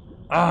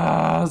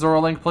 Ah,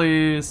 Zorlink,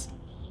 please.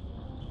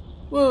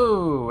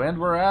 Woo, and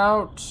we're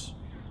out.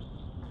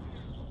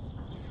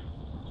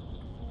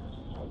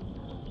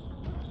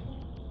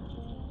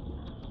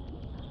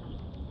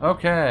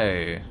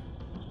 Okay.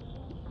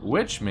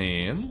 Which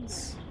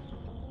means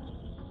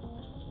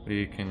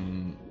we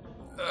can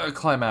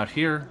climb out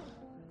here.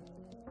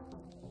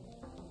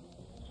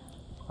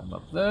 Climb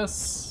up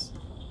this.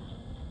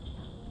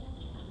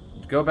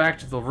 Go back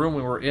to the room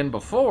we were in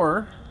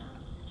before.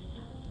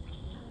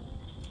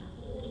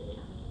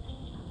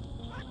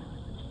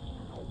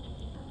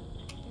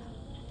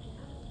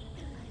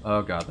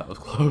 Oh god, that was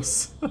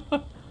close.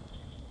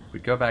 We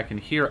go back in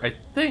here. I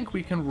think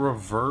we can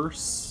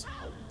reverse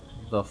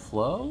the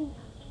flow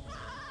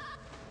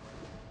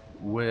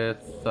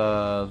with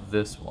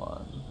this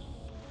one.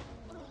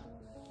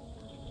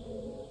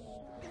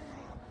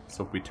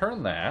 So if we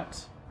turn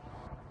that,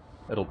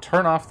 it'll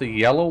turn off the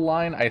yellow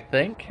line, I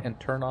think, and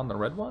turn on the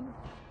red one.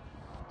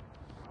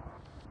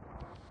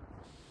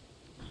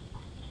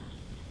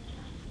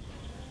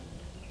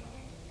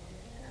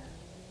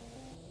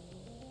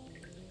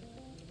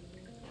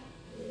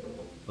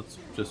 Let's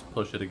just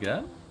push it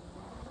again.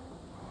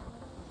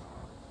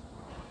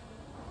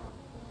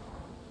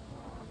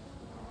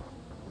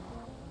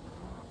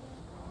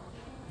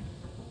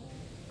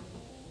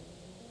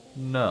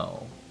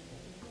 No.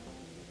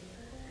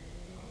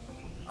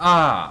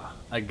 Ah,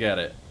 I get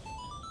it.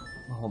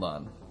 Hold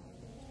on.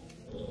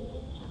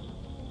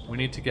 We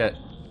need to get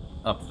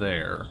up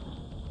there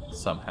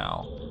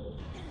somehow.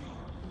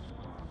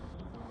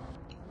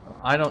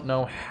 I don't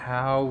know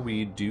how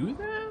we do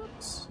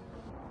that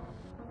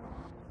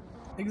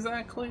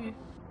exactly.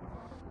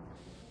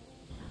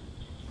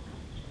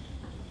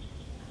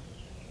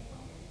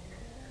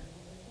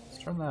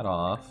 Let's turn that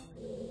off.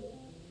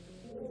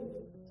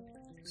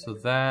 So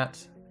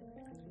that...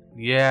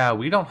 Yeah,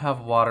 we don't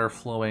have water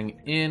flowing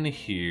in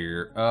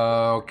here.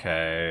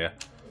 Okay.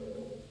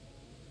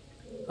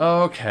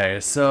 Okay,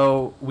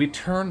 so we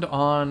turned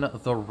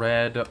on the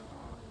red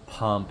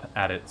pump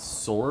at its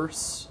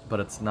source, but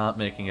it's not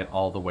making it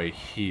all the way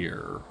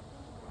here.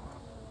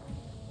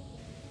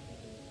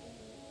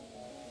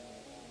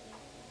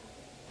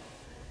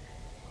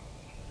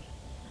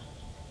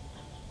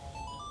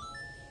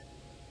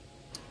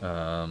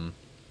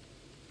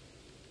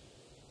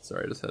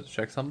 Sorry, I just had to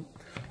check something.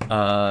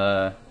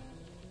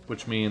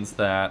 Which means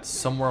that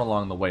somewhere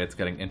along the way it's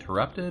getting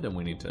interrupted, and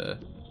we need to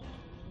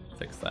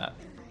fix that.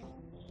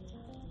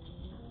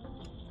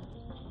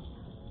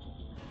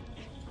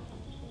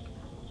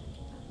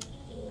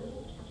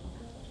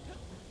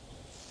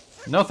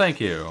 No,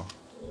 thank you.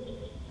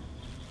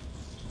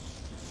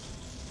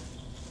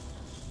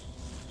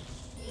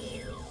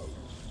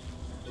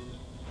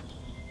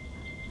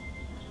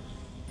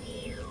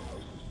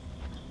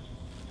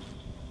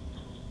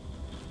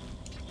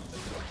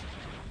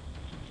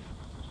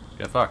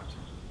 Get fucked.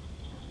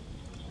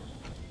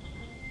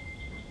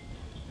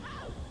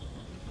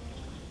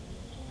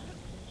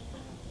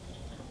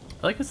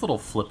 I like his little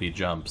flippy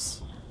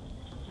jumps.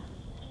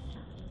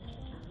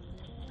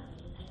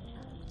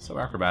 So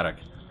acrobatic.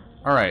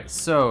 Alright,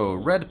 so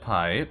red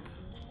pipe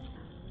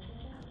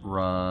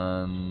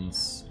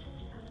runs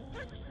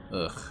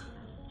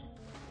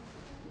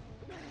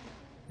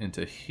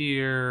into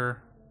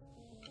here.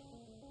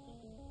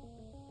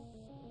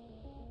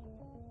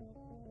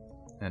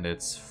 And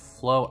it's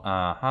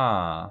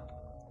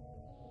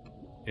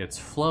it's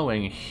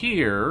flowing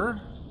here,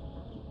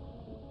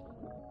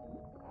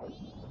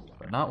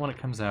 but not when it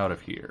comes out of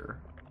here.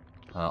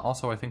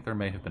 Also, I think there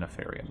may have been a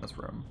fairy in this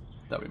room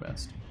that we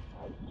missed.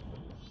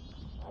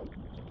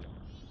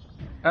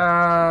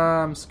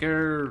 I'm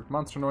scared.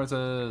 Monster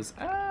noises.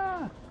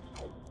 Ah!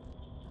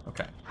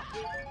 Okay.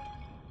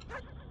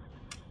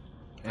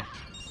 I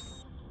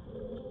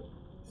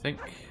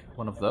think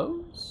one of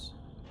those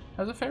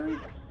has a fairy?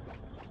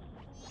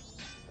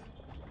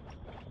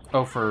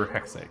 Oh, for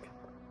heck's sake.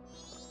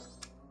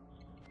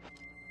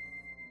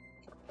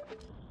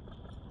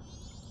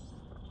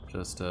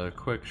 Just a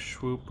quick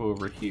swoop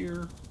over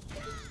here.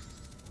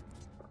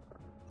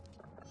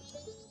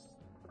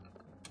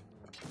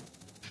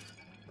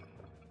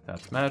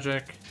 That's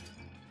magic.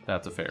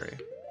 That's a fairy.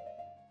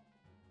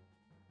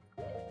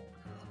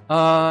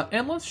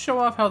 And let's show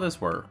off how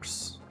this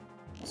works.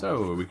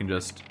 So we can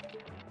just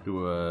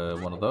do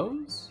one of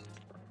those.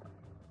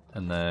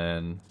 And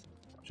then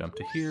jump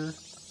to here.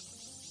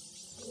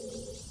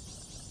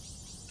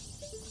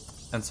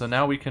 And so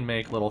now we can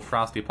make little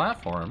frosty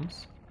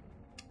platforms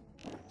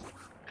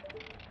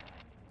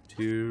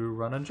to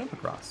run and jump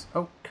across.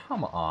 Oh,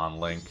 come on,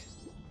 Link.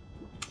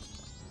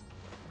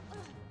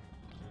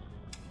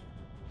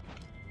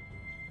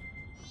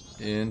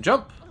 And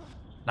jump.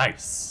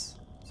 Nice.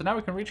 So now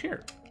we can reach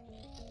here.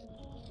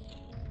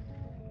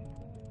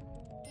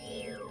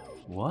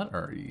 What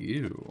are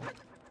you?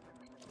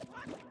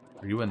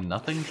 Are you a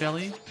nothing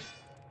jelly?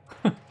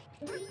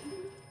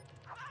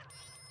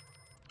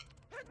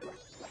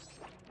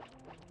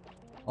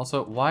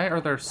 Also, why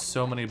are there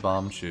so many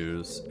bomb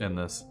shoes in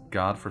this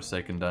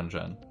godforsaken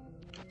dungeon?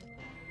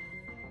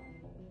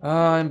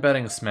 I'm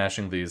betting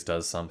smashing these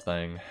does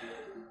something.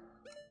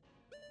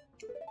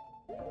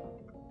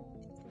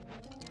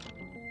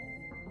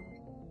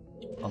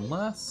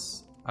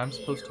 Unless I'm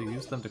supposed to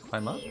use them to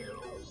climb up?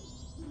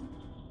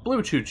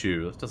 Blue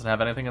choo-choo. This doesn't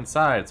have anything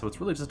inside, so it's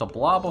really just a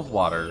blob of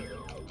water.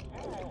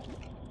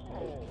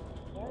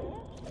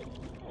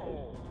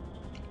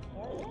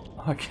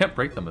 Oh, I can't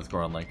break them as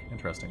Goron Link.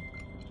 Interesting.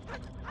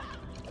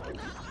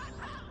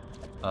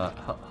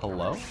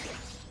 Hello?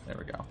 There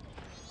we go.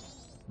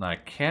 Now I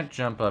can't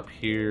jump up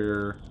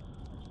here,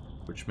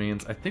 which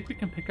means I think we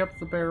can pick up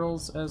the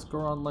barrels as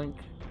Goron Link.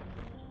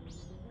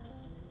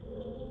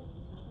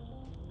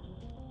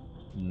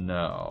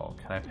 No.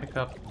 Can I pick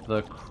up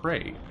the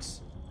crate?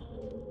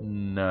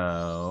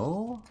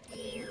 No.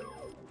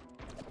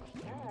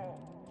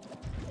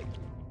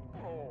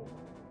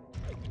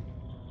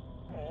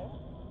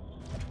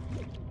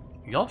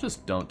 Y'all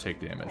just don't take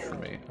damage from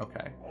me.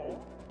 Okay.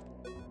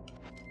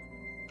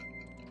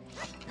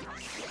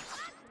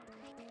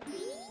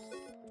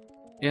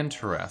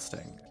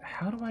 Interesting.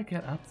 How do I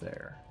get up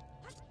there?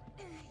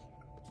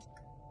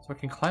 So I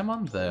can climb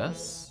on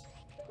this.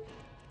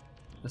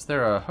 Is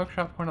there a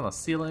hookshot point on the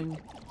ceiling?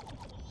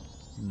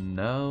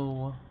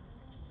 No.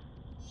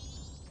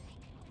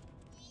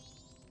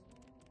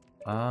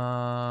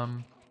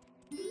 And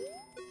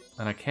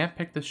I can't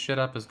pick this shit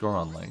up as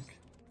Goron Link.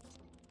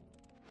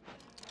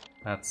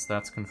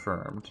 That's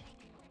confirmed.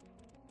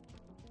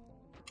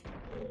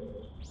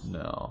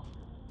 No.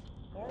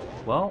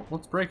 Well,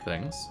 let's break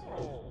things.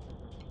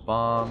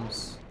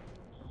 Bombs.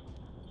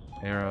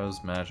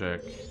 Arrows,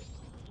 magic.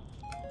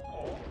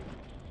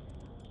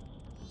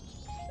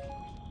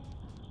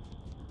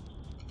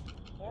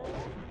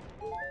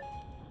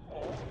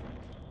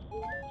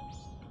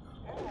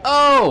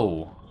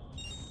 Oh!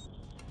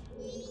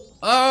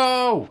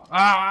 Oh!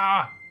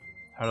 Ah!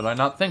 How did I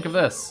not think of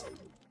this?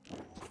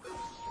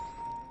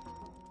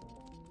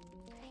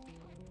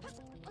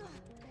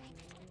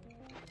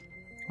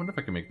 I wonder if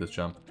I can make this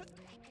jump.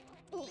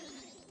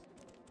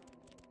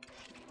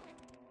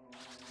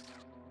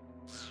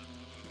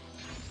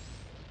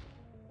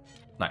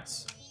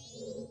 Nice.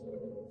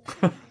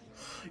 You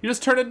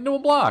just turn it into a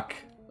block.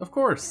 Of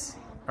course.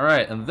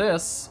 Alright, and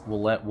this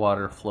will let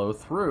water flow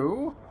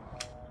through.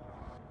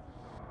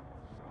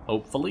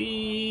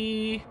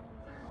 Hopefully.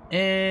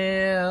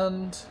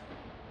 And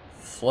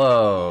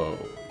flow.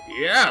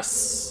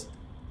 Yes!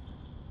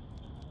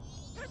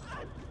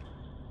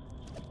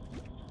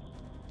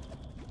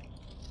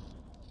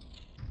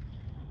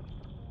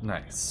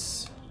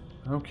 Nice.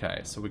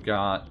 Okay, so we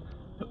got,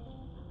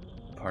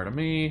 pardon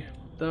me,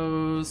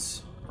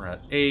 those. We're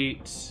at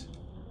 8.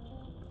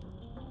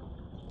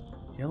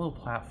 Yellow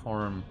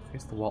platform,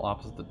 face the wall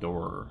opposite the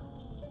door.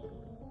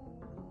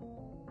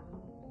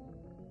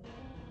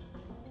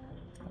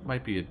 That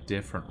might be a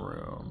different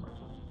room.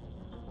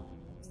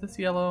 Is this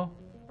yellow?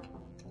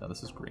 No,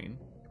 this is green.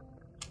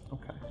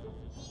 Okay.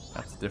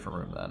 That's a different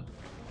room then.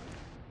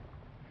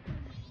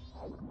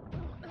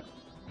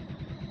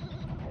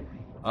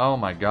 Oh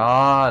my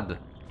god!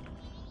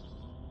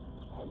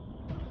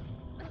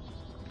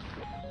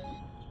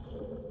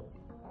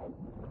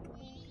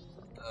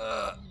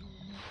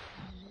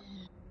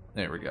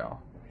 There we go.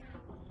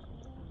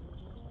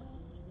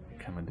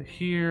 Come into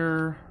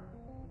here.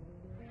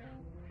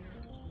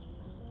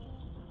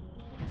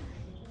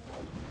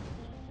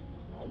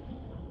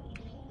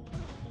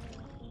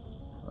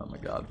 Oh my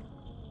god.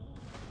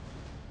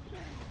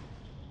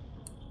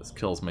 This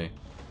kills me.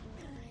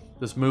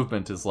 This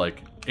movement is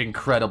like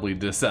incredibly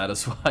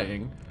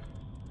dissatisfying.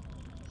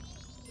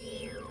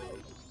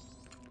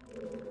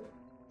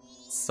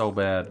 So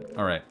bad.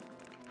 Alright.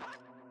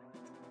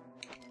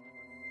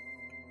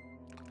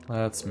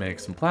 Let's make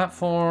some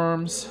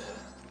platforms.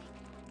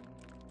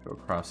 Go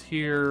across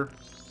here.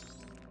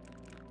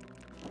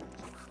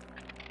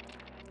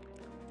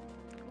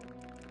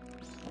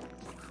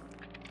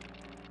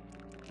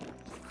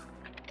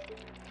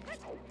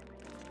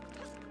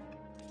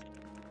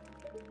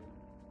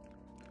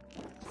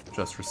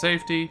 Just for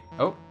safety.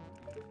 Oh.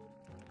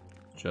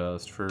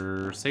 Just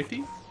for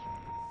safety.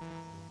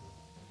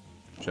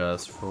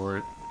 Just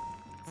for...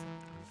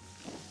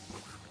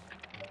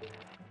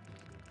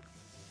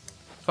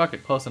 Fuck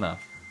it, close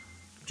enough.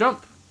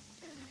 Jump!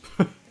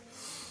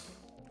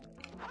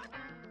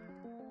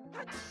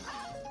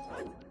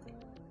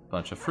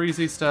 Bunch of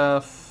freezy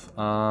stuff.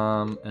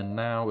 And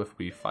now if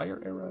we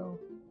fire arrow...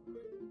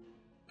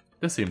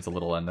 This seems a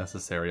little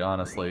unnecessary,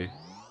 honestly.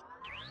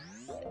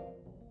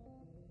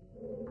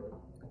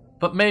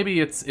 But maybe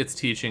it's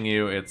teaching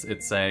you, it's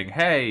saying,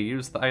 hey,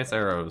 use the ice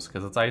arrows,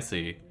 because it's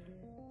icy.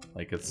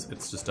 Like, it's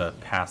just a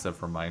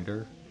passive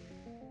reminder.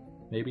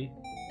 Maybe?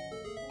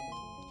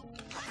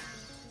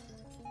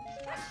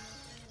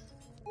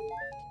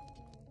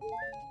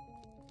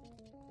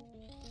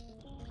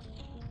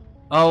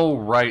 Oh,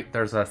 right,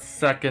 there's a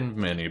second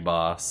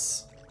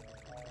mini-boss.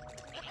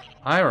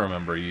 I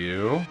remember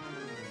you.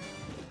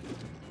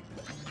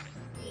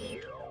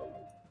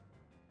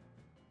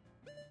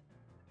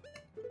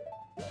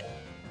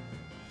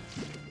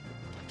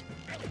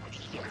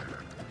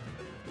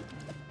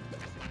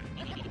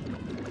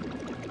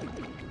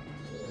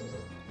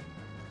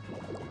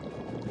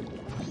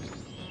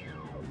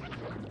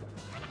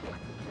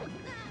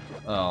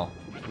 Oh,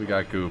 we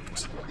got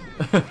gooped.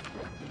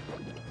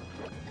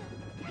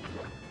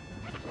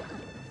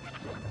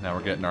 Now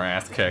we're getting our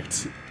ass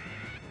kicked.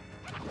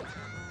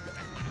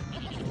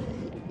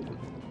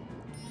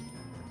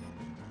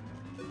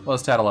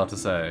 What's Tattle have to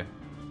say?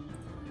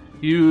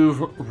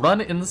 You've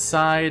run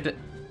inside...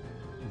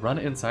 Run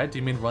inside? Do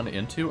you mean run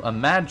into? A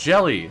mad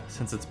jelly!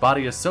 Since its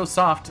body is so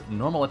soft,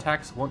 normal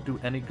attacks won't do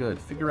any good.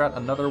 Figure out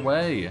another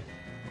way.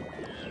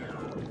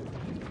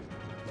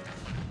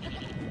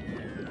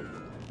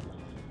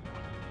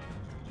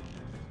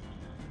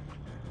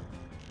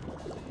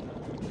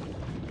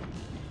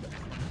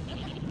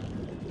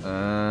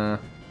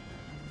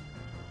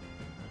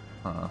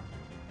 Huh.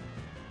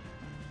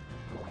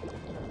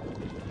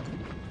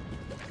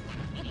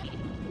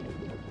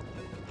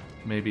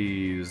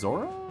 Maybe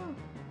Zora?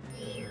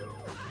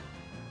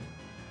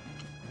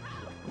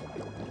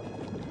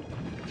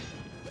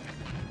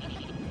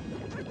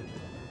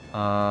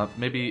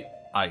 Maybe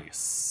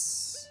Ice.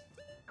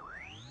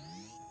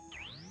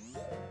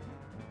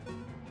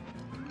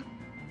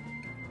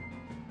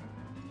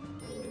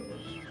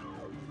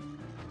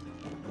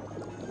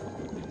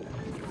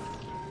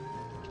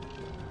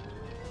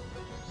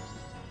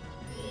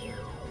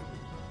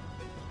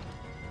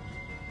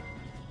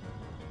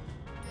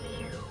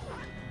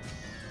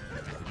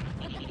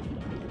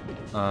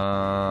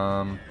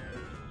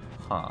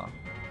 Huh.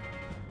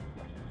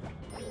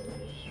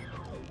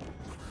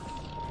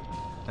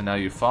 And now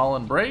you fall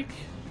and break?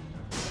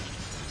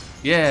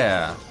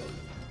 Yeah.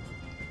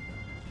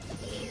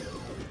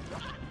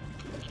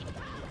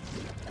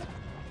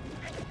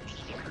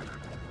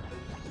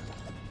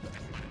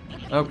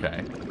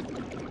 Okay.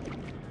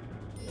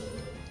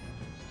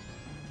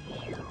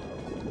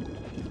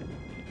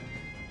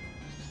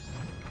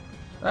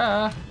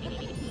 Ah.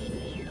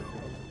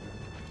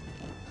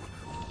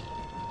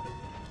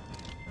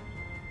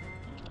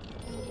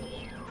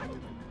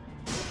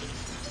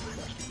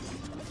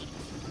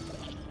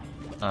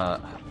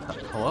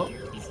 Hello?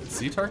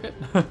 C target?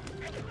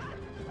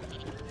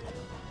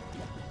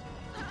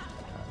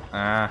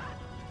 Ah.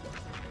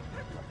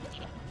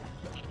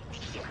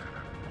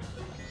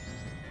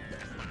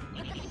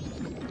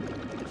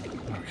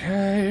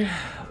 Okay.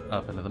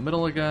 Up into the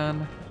middle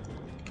again.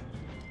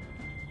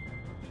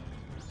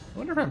 I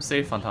wonder if I'm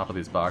safe on top of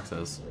these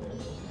boxes.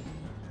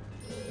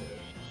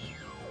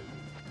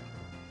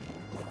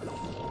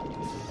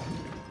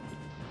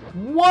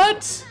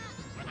 What?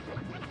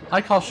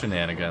 I call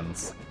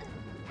shenanigans.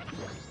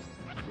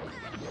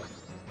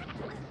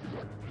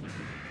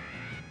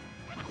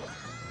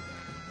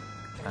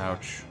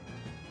 Ouch.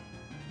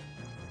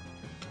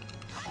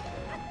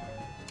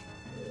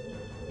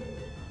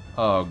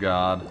 Oh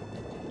god.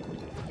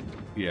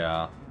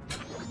 Yeah.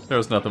 There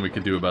was nothing we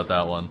could do about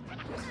that one.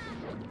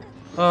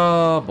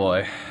 Oh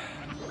boy.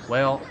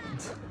 Well.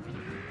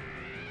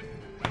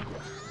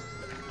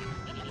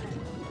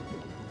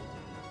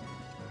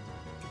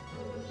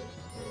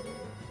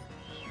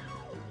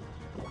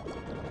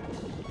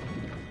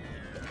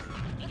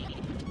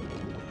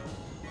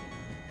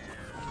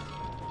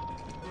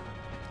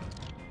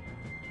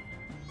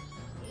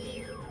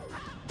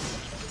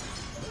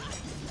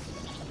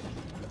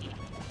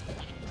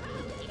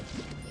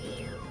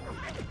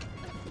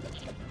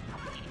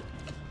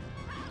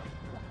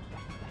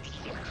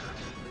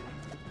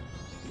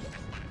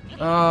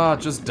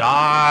 Just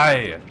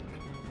die!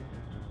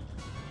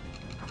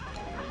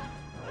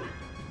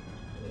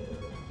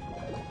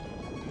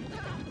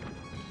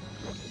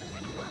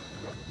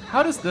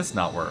 How does this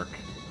not work?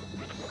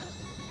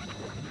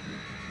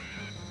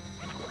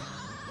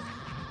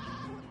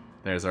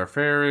 There's our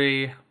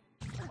fairy.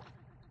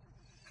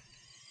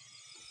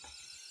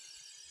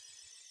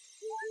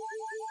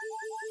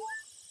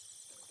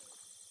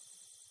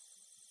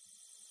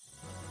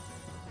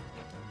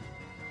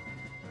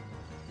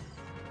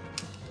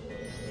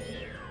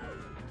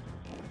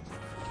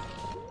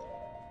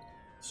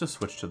 just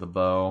switch to the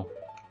bow.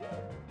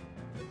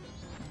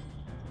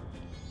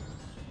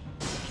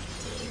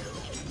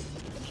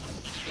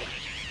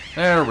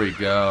 There we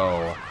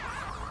go.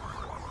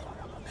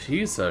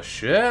 Piece of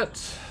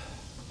shit.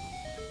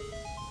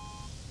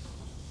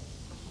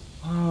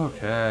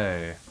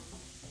 Okay.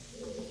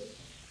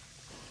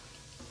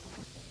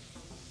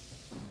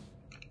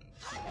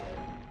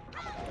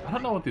 I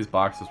don't know what these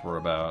boxes were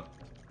about.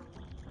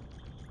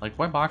 Like,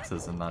 why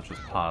boxes and not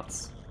just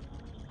pots?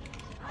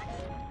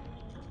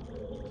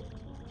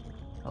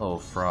 Hello,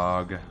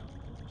 frog.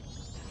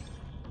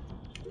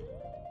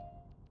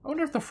 I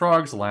wonder if the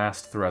frogs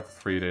last throughout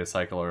the 3-day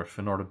cycle, or if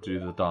in order to do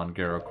the Don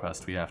Garo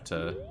quest we have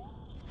to...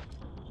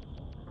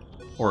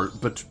 Or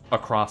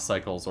across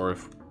cycles, or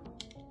if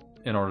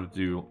in order to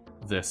do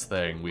this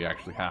thing we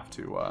actually have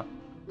to,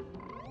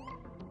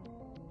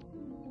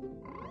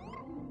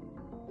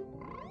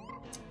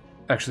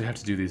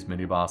 do these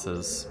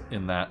mini-bosses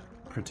in that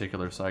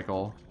particular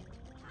cycle.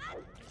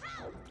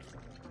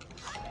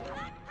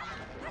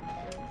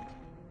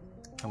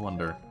 I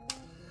wonder.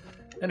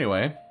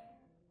 Anyway,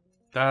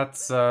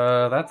 that's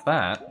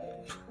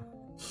that.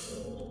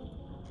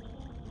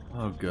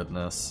 Oh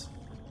goodness.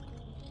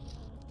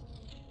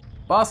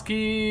 Boss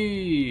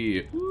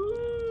key!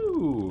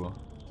 Woo!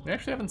 We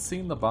actually haven't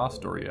seen the boss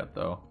door yet,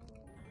 though.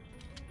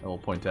 I will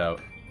point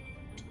out.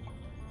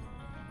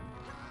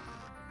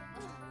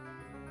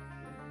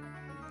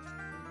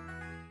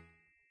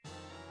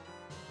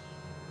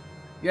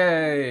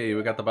 Yay!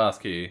 We got the boss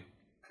key.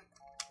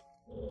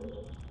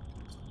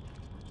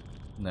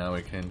 Now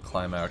we can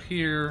climb out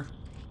here.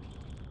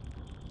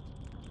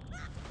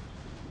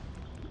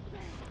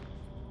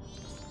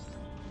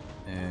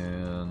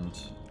 And...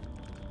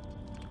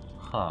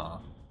 Huh.